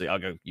point and see.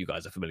 You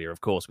guys are familiar, of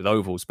course, with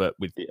ovals, but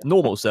with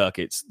normal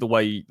circuits, the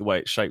way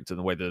it's shaped and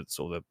the way the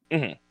sort of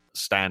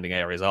standing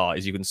areas are,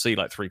 is you can see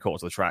like 3/4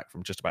 of the track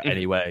from just about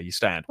anywhere you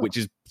stand, which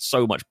is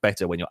so much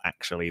better when you're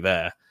actually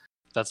there.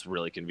 That's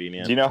really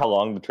convenient. Do you know how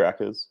long the track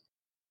is?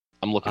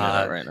 I'm looking at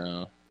that right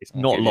now. It's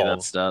not long.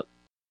 That stat.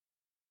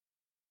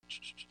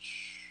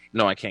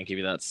 No, I can't give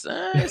you that.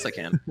 Yes, I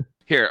can.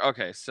 Here,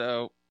 okay.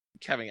 So,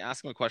 Kevin,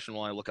 ask him a question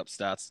while I look up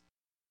stats.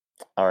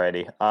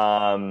 Alrighty.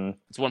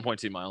 It's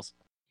 1.2 miles.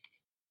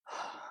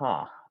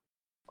 Huh.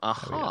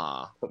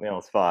 Put me on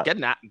the spot. Get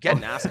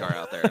NASCAR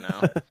out there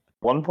now.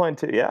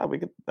 1.2. Yeah, we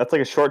could. That's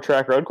like a short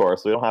track road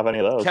course. We don't have any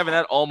of those. Kevin,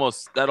 that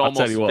almost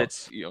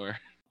fits your.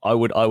 I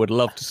would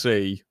love to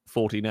see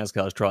 40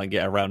 NASCARs try and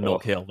get around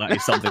Knock Hill. That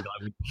is something that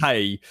I would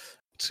pay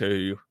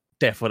to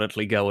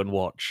definitely go and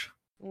watch.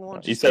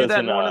 Well, you said do that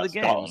in in one of the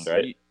Scotland, games,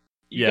 right?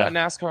 You got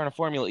NASCAR on a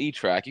Formula E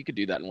track. You could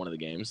do that in one of the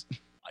games.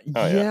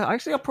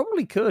 Actually, I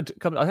probably could.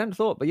 I hadn't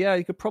thought, but yeah,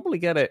 you could probably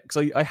get it.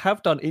 So I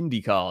have done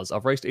Indy cars.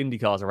 I've raced Indy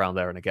cars around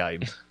there in a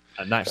game,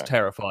 and that's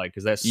terrifying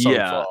because they're so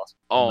fast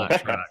on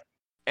that track.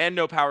 And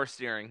no power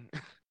steering.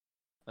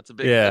 That's a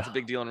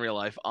big deal in real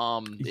life.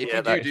 If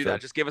you do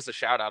that, just give us a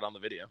shout out on the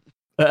video.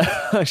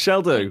 I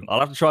shall do.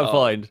 I'll have to try and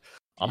find.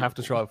 I'll have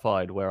to try and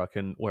find where I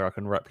can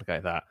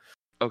replicate that.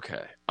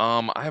 Okay.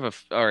 All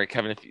right,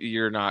 Kevin. If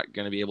you're not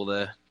going to be able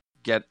to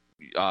get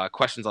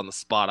questions on the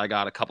spot, I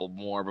got a couple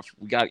more.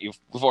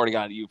 We've already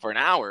got you for an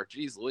hour.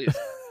 Jeez Louise.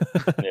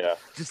 Yeah.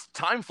 Just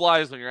time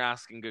flies when you're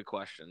asking good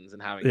questions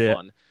and having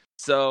fun.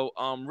 So,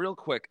 real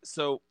quick.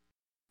 So,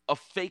 a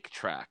fake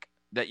track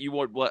that you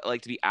would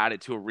like to be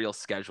added to a real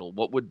schedule.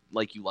 What would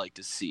you like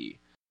to see?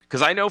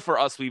 Because I know for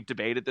us, we've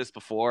debated this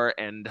before,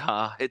 and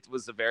it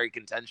was a very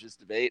contentious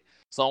debate.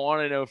 So I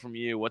want to know from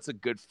you, what's a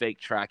good fake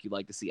track you'd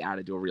like to see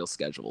added to a real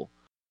schedule?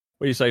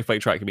 When you say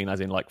fake track, you mean as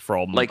in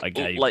from a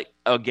game? Like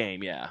a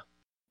game, yeah.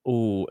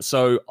 Oh,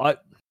 so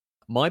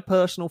my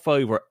personal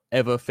favorite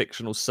ever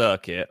fictional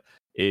circuit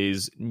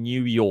is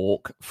New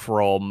York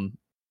from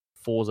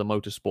Forza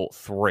Motorsport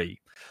 3.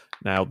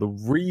 Now, the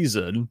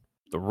reason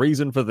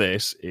for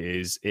this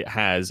is it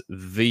has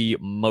the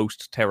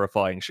most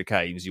terrifying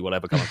chicanes you will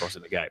ever come across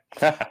in the game.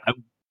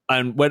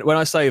 And when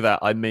I say that,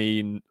 I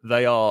mean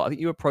they are. I think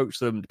you approach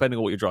them depending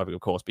on what you're driving, of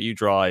course. But you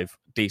drive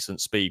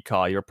decent speed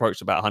car, you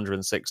approach about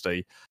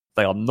 160.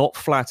 They are not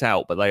flat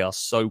out, but they are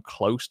so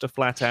close to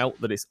flat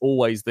out that it's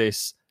always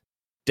this: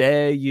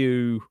 dare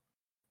you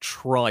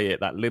try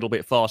it that little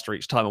bit faster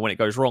each time, and when it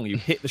goes wrong, you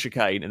hit the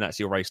chicane, and that's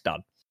your race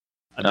done.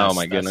 And oh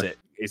my goodness!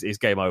 it's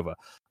game over.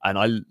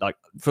 And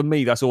for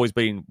me, that's always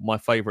been my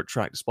favorite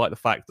track, despite the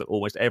fact that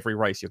almost every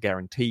race you're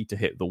guaranteed to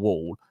hit the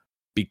wall,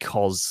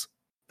 because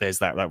there's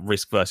that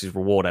risk versus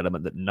reward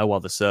element that no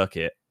other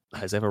circuit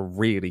has ever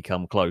really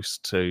come close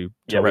to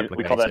replicating.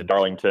 We call that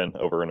Darlington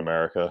over in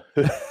America.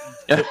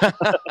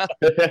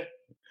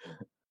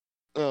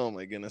 Oh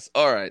my goodness.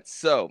 All right,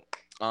 so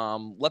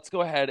let's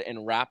go ahead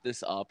and wrap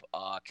this up.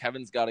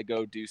 Kevin's got to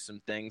go do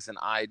some things, and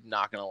I'm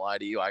not going to lie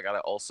to you, I got to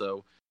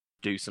also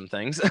do some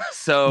things.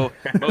 So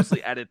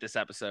mostly edit this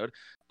episode.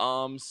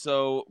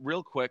 So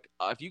real quick,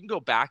 if you can go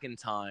back in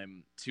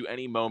time to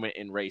any moment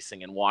in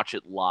racing and watch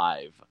it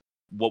live,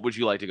 what would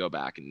you like to go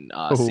back and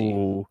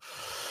see?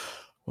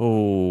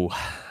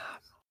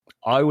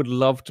 I would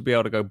love to be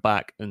able to go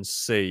back and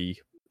see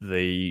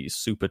the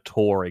Super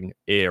Touring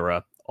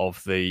era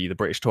of the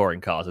British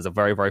touring cars. There's a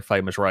very, very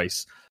famous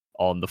race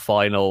on the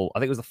final. I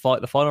think it was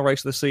the final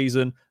race of the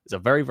season. It's a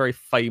very, very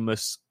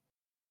famous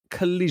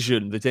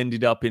collision that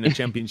ended up in a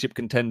championship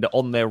contender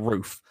on their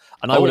roof.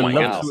 And I would have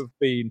loved to have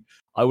been.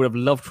 I would have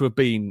loved to have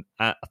been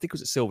at. I think it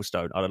was at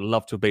Silverstone. I'd have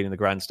loved to have been in the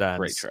grandstands.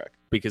 Great track,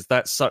 because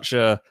that's such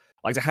a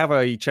like to have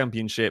a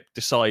championship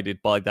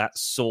decided by that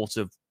sort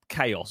of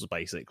chaos,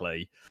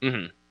 basically.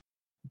 Mm-hmm.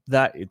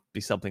 That would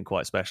be something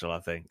quite special, I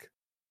think.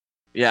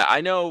 Yeah,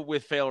 I know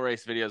with fail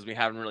race videos, we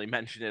haven't really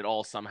mentioned it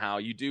all somehow.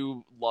 You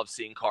do love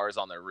seeing cars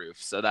on their roof,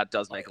 so that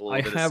does make a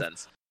little bit of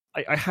sense.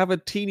 I have a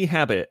teeny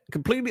habit,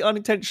 completely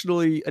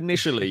unintentionally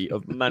initially,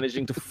 of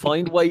managing to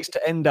find ways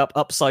to end up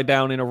upside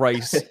down in a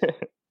race.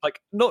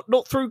 Like,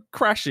 not through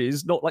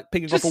crashes, not like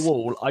picking off a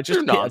wall. I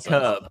just hit a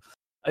curb.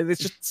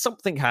 It's just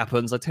something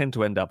happens. I tend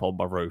to end up on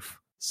my roof.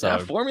 So yeah,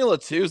 Formula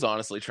 2's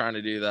honestly trying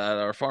to do that,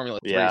 or Formula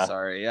 3,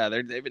 sorry. Yeah,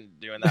 they've been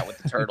doing that with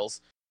the turtles.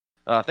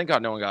 Thank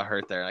God no one got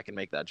hurt there. I can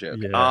make that joke.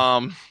 Yeah.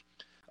 All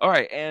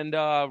right, and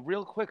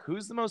real quick,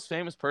 who's the most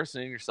famous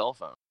person in your cell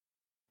phone?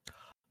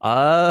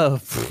 No,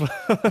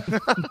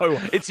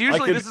 it's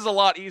usually this is a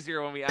lot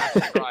easier when we ask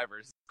the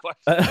drivers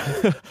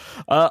questions.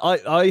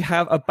 I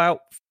have about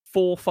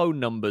 4 phone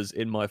numbers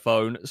in my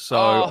phone, so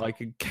I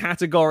can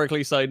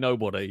categorically say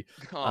nobody.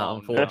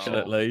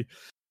 Unfortunately. No.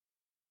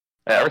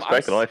 Yeah, I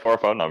respect it. Only 4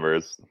 phone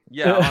numbers.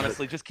 Yeah,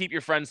 honestly, just keep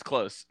your friends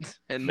close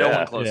and no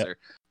one closer.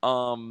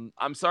 Yeah.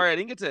 I'm sorry I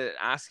didn't get to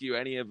ask you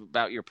any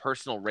about your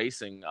personal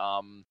racing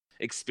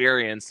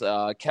experience.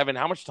 Kevin,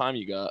 how much time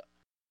you got?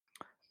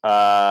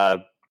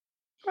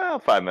 Well,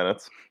 5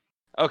 minutes.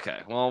 Okay,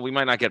 well, we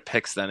might not get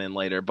picks then in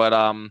later,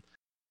 but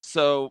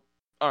so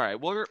all right,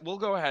 we'll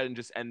go ahead and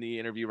just end the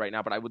interview right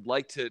now. But I would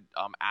like to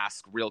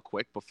ask real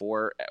quick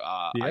before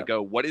I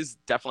go, what is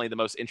definitely the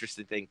most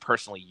interesting thing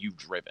personally you've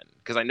driven?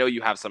 Because I know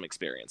you have some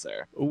experience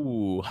there.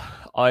 Ooh,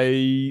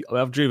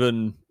 I've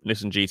driven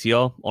Nissan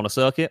GTR on a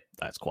circuit.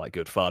 That's quite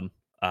good fun.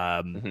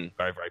 Very,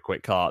 very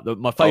quick car.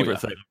 My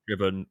favorite thing I've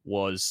driven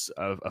was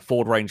a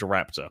Ford Ranger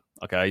Raptor.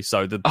 Okay,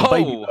 so the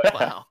baby.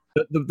 Wow.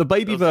 The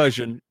baby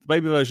version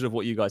of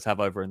what you guys have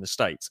over in the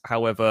States.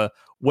 However,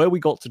 where we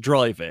got to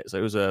drive it, so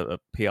it was a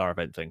PR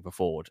event thing for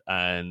Ford,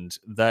 and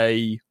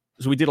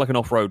so we did like an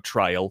off-road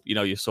trail. You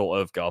know, you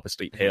sort of go up a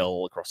steep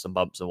hill, across some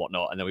bumps and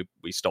whatnot, and then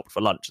we stopped for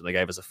lunch, and they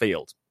gave us a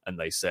field, and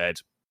they said,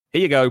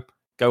 "Here you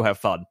go have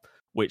fun,"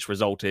 which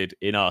resulted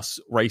in us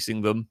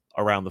racing them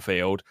around the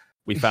field.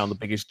 We found the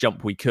biggest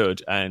jump we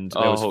could, and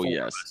there was 4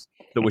 of us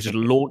that was just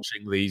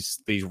launching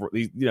these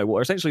you know, what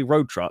are essentially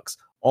road trucks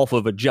off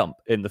of a jump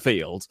in the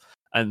field.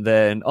 And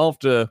then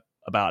after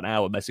about an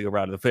hour messing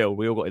around in the field,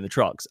 we all got in the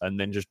trucks and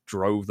then just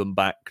drove them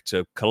back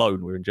to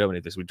Cologne. We were in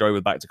Germany. We drove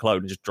them back to Cologne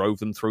and just drove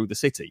them through the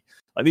city.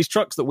 Like, these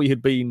trucks that we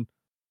had been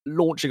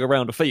launching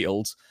around a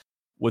field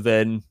were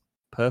then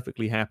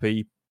perfectly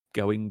happy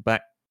going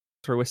back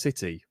through a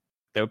city.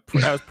 That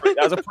was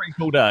a pretty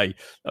cool day.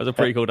 That was a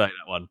pretty cool day,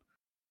 that one.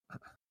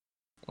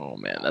 Oh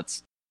man,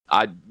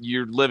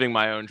 you're living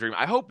my own dream.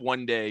 I hope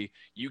one day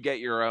you get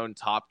your own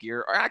Top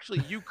Gear, or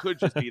actually you could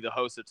just be the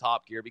host of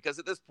Top Gear, because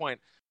at this point,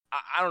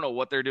 I don't know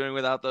what they're doing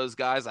without those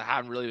guys. I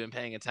haven't really been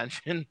paying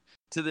attention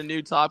to the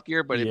new Top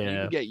Gear, but if you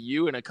could get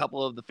you and a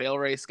couple of the fail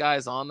race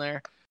guys on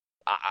there,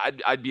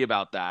 I'd be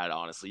about that,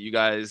 honestly. You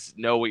guys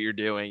know what you're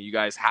doing. You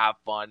guys have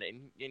fun,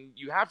 and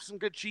you have some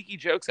good cheeky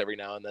jokes every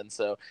now and then.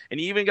 So, and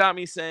you even got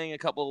me saying a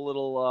couple of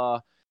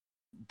little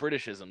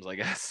Britishisms, I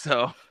guess.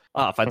 So.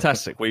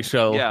 Fantastic! We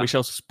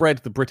shall spread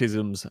the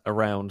Britisms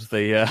around around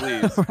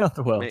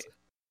the world.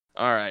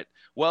 All right.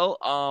 Well,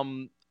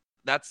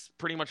 that's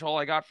pretty much all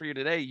I got for you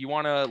today. You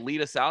want to lead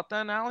us out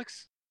then,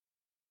 Alex?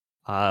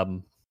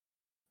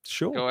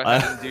 Sure. Go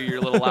ahead and do your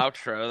little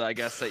outro, I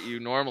guess, that you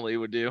normally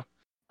would do.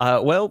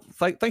 Well,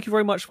 thank you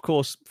very much, of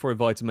course, for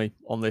inviting me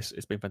on this.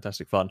 It's been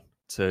fantastic fun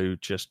to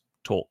just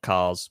talk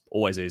cars.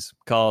 Always is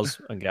cars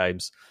and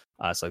games.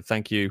 So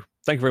thank you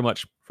very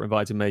much for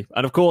inviting me.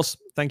 And of course,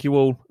 thank you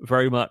all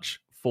very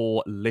much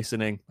for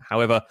listening.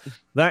 However,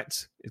 that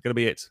is going to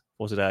be it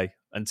for today.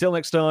 Until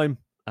next time,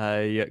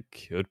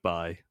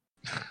 goodbye.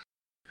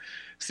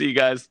 See you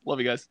guys. Love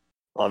you guys.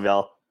 Love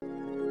y'all.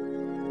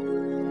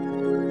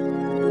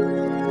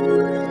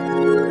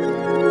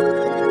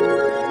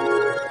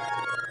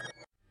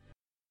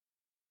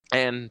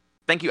 And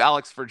Thank you,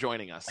 Alex, for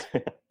joining us.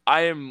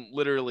 I am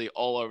literally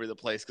all over the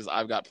place because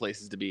I've got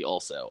places to be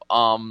also.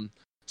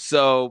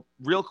 So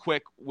real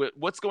quick,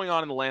 what's going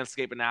on in the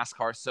landscape of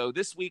NASCAR? So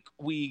this week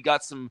we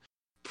got some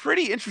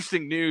pretty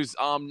interesting news.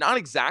 Not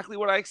exactly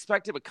what I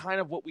expected, but kind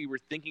of what we were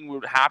thinking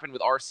would happen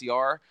with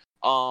RCR.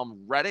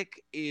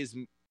 Reddick is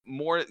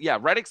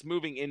Reddick's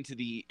moving into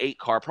the 8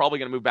 car, probably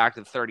going to move back to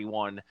the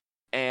 31.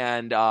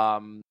 And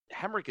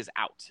Hemrick is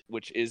out,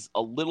 which is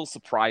a little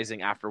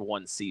surprising after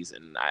one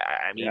season.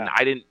 I mean,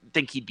 I didn't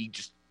think he'd be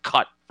just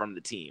cut from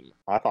the team.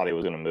 I thought he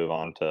was going to move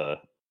on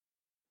to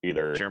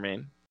either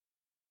Germain.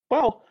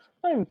 Well,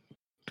 it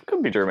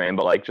could be Germain,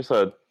 but like just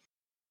a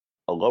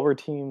lower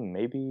team,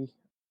 maybe,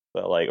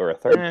 but like or a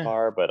third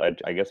car. But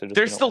I guess it just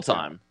there's still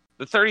time.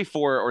 The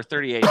 34 or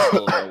 38 is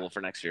still available for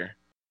next year.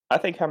 I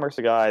think Hemrick's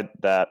a guy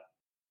that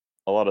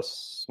a lot of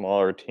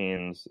smaller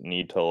teams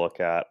need to look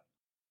at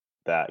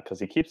that because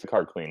he keeps the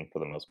car clean for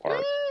the most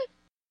part.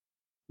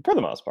 For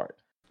the most part,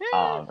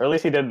 or at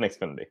least he did in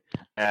Xfinity,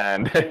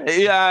 and in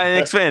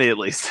Xfinity at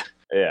least.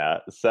 Yeah.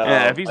 So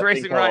if he's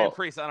racing Ryan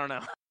Preece, I don't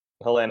know.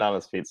 He'll land on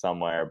his feet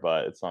somewhere,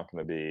 but it's not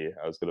going to be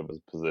as good of a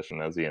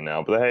position as he in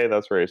now. But hey,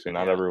 that's racing.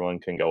 Not everyone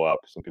can go up.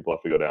 Some people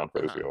have to go down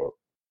for it to go up.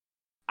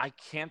 I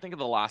can't think of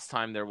the last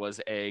time there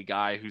was a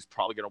guy who's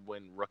probably going to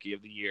win Rookie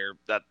of the Year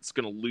that's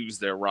going to lose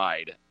their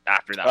ride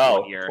after that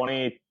 1 year.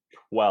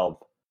 2012.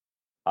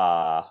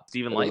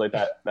 Stephen Light. Like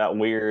that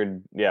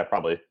weird,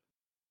 probably.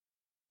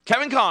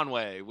 Kevin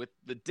Conway with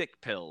the dick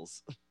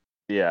pills.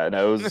 Yeah,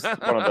 no, it was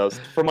one of those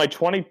from like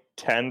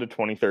 2010 to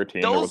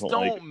 2013. Those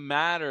don't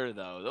matter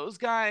though. Those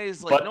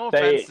guys, like, but no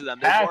offense to them,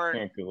 they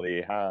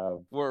technically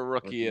were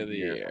Rookie of the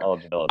Year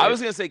eligibility. I was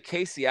gonna say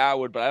Casey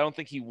Atwood, but I don't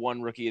think he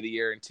won Rookie of the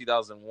Year in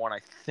 2001. I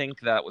think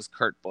that was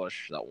Kurt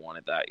Busch that won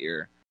it that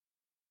year.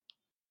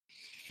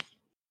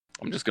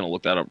 I'm just gonna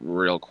look that up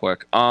real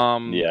quick.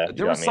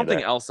 There was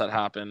something else that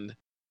happened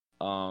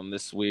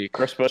this week.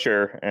 Chris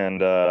Buescher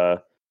and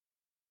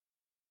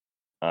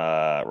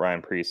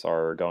Ryan Preece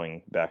are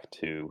going back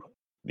to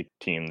the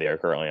team they are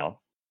currently on.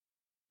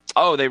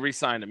 Oh, they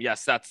re-signed him.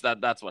 Yes, that's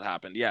what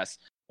happened. Yes.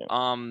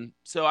 Yeah.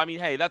 So I mean,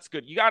 hey, that's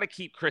good. You got to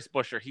keep Chris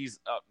Buescher. He's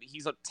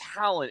a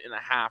talent and a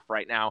half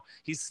right now.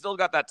 He's still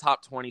got that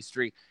top 20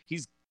 streak.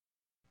 He's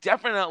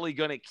definitely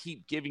going to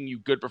keep giving you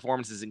good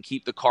performances and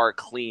keep the car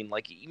clean.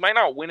 Like, he might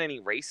not win any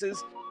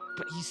races,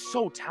 but he's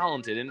so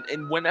talented.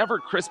 And whenever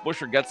Chris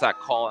Buescher gets that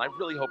call, and I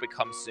really hope it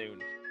comes soon,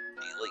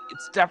 like,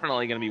 it's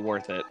definitely going to be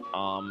worth it.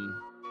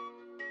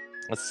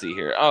 Let's see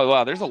here. Oh,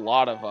 wow, there's a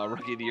lot of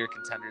Rookie of the Year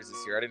contenders this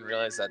year. I didn't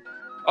realize that.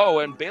 Oh,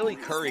 and Bailey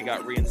Curry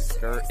got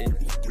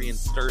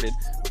reinserted.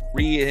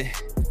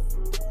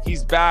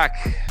 He's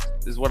back,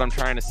 is what I'm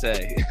trying to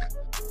say.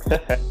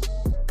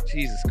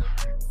 Jesus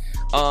Christ.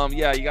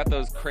 You got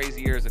those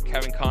crazy years of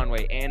Kevin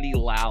Conway, Andy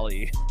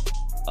Lally,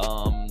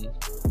 and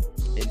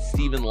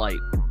Stephen Light.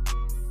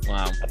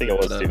 Wow. I think it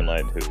was Stephen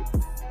Light who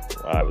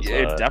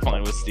it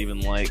definitely was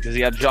Stephen Light, because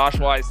he had Josh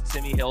Wise,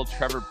 Timmy Hill,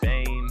 Trevor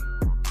Bayne.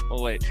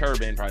 Oh, wait, Trevor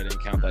Bayne probably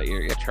didn't count that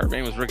year. Yeah, Trevor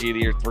Bayne was Rookie of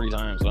the Year 3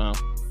 times. Wow.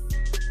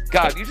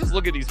 God, you just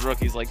look at these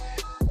rookies. Like,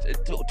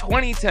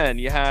 2010,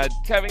 you had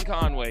Kevin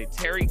Conway,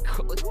 Terry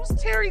Cook. Like, who's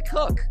Terry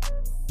Cook?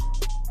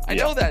 I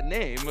know that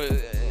name.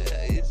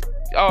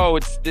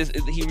 It's this.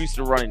 He used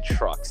to run in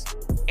trucks.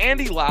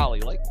 Andy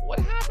Lally. Like, what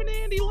happened to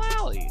Andy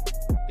Lally?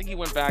 I think he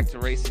went back to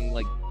racing,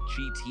 like,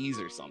 GTs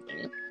or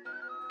something.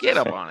 Get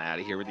up on out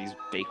of here with these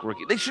fake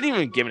rookies. They shouldn't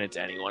even have given it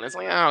to anyone. It's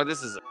like, oh,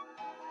 this is a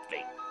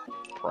fake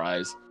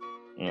prize.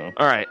 Yeah.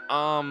 All right.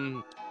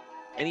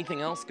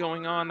 Anything else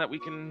going on that we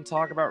can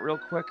talk about real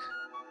quick?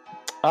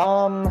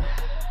 I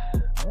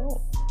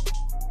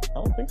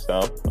don't think so.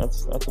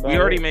 That's about We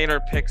already made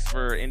our picks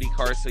for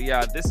IndyCar, so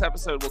yeah, this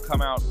episode will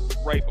come out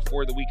right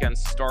before the weekend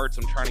starts.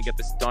 I'm trying to get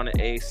this done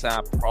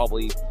ASAP.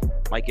 Probably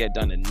might get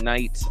done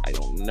tonight. I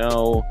don't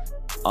know.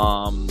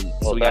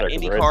 So we got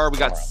IndyCar, we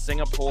got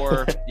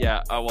Singapore.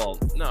 Yeah.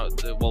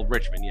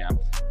 Richmond. Yeah.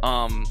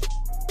 I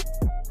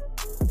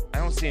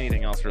don't see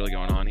anything else really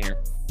going on here.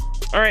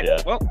 All right.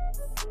 Yeah. Well.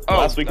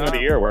 Last weekend of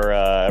the year, where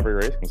every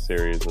racing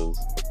series is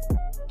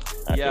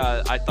active.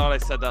 Yeah, I thought I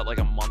said that like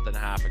a month and a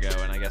half ago,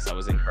 and I guess I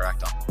was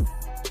incorrect on.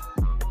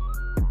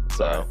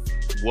 So,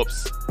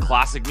 whoops.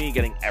 Classic me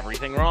getting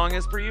everything wrong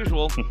as per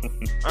usual.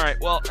 All right,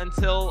 well,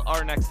 until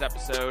our next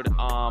episode,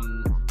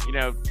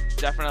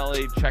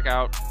 definitely check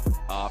out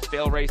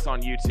Fail Race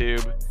on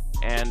YouTube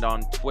and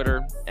on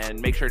Twitter, and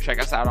make sure to check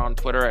us out on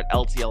Twitter at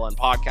LTLN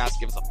Podcast.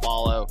 Give us a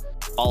follow.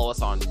 Follow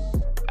us on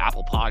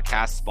Apple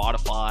Podcasts,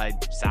 Spotify,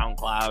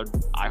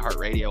 SoundCloud,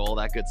 iHeartRadio, all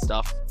that good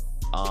stuff.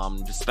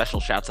 Just special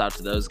shouts out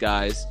to those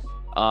guys.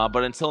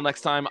 But until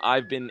next time,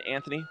 I've been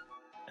Anthony.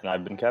 And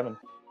I've been Kevin.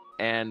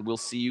 And we'll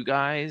see you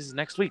guys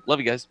next week. Love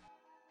you guys.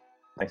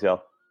 Thanks,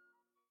 y'all.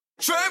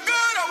 Trap good,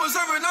 I was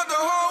serving up the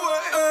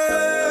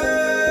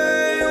hallway.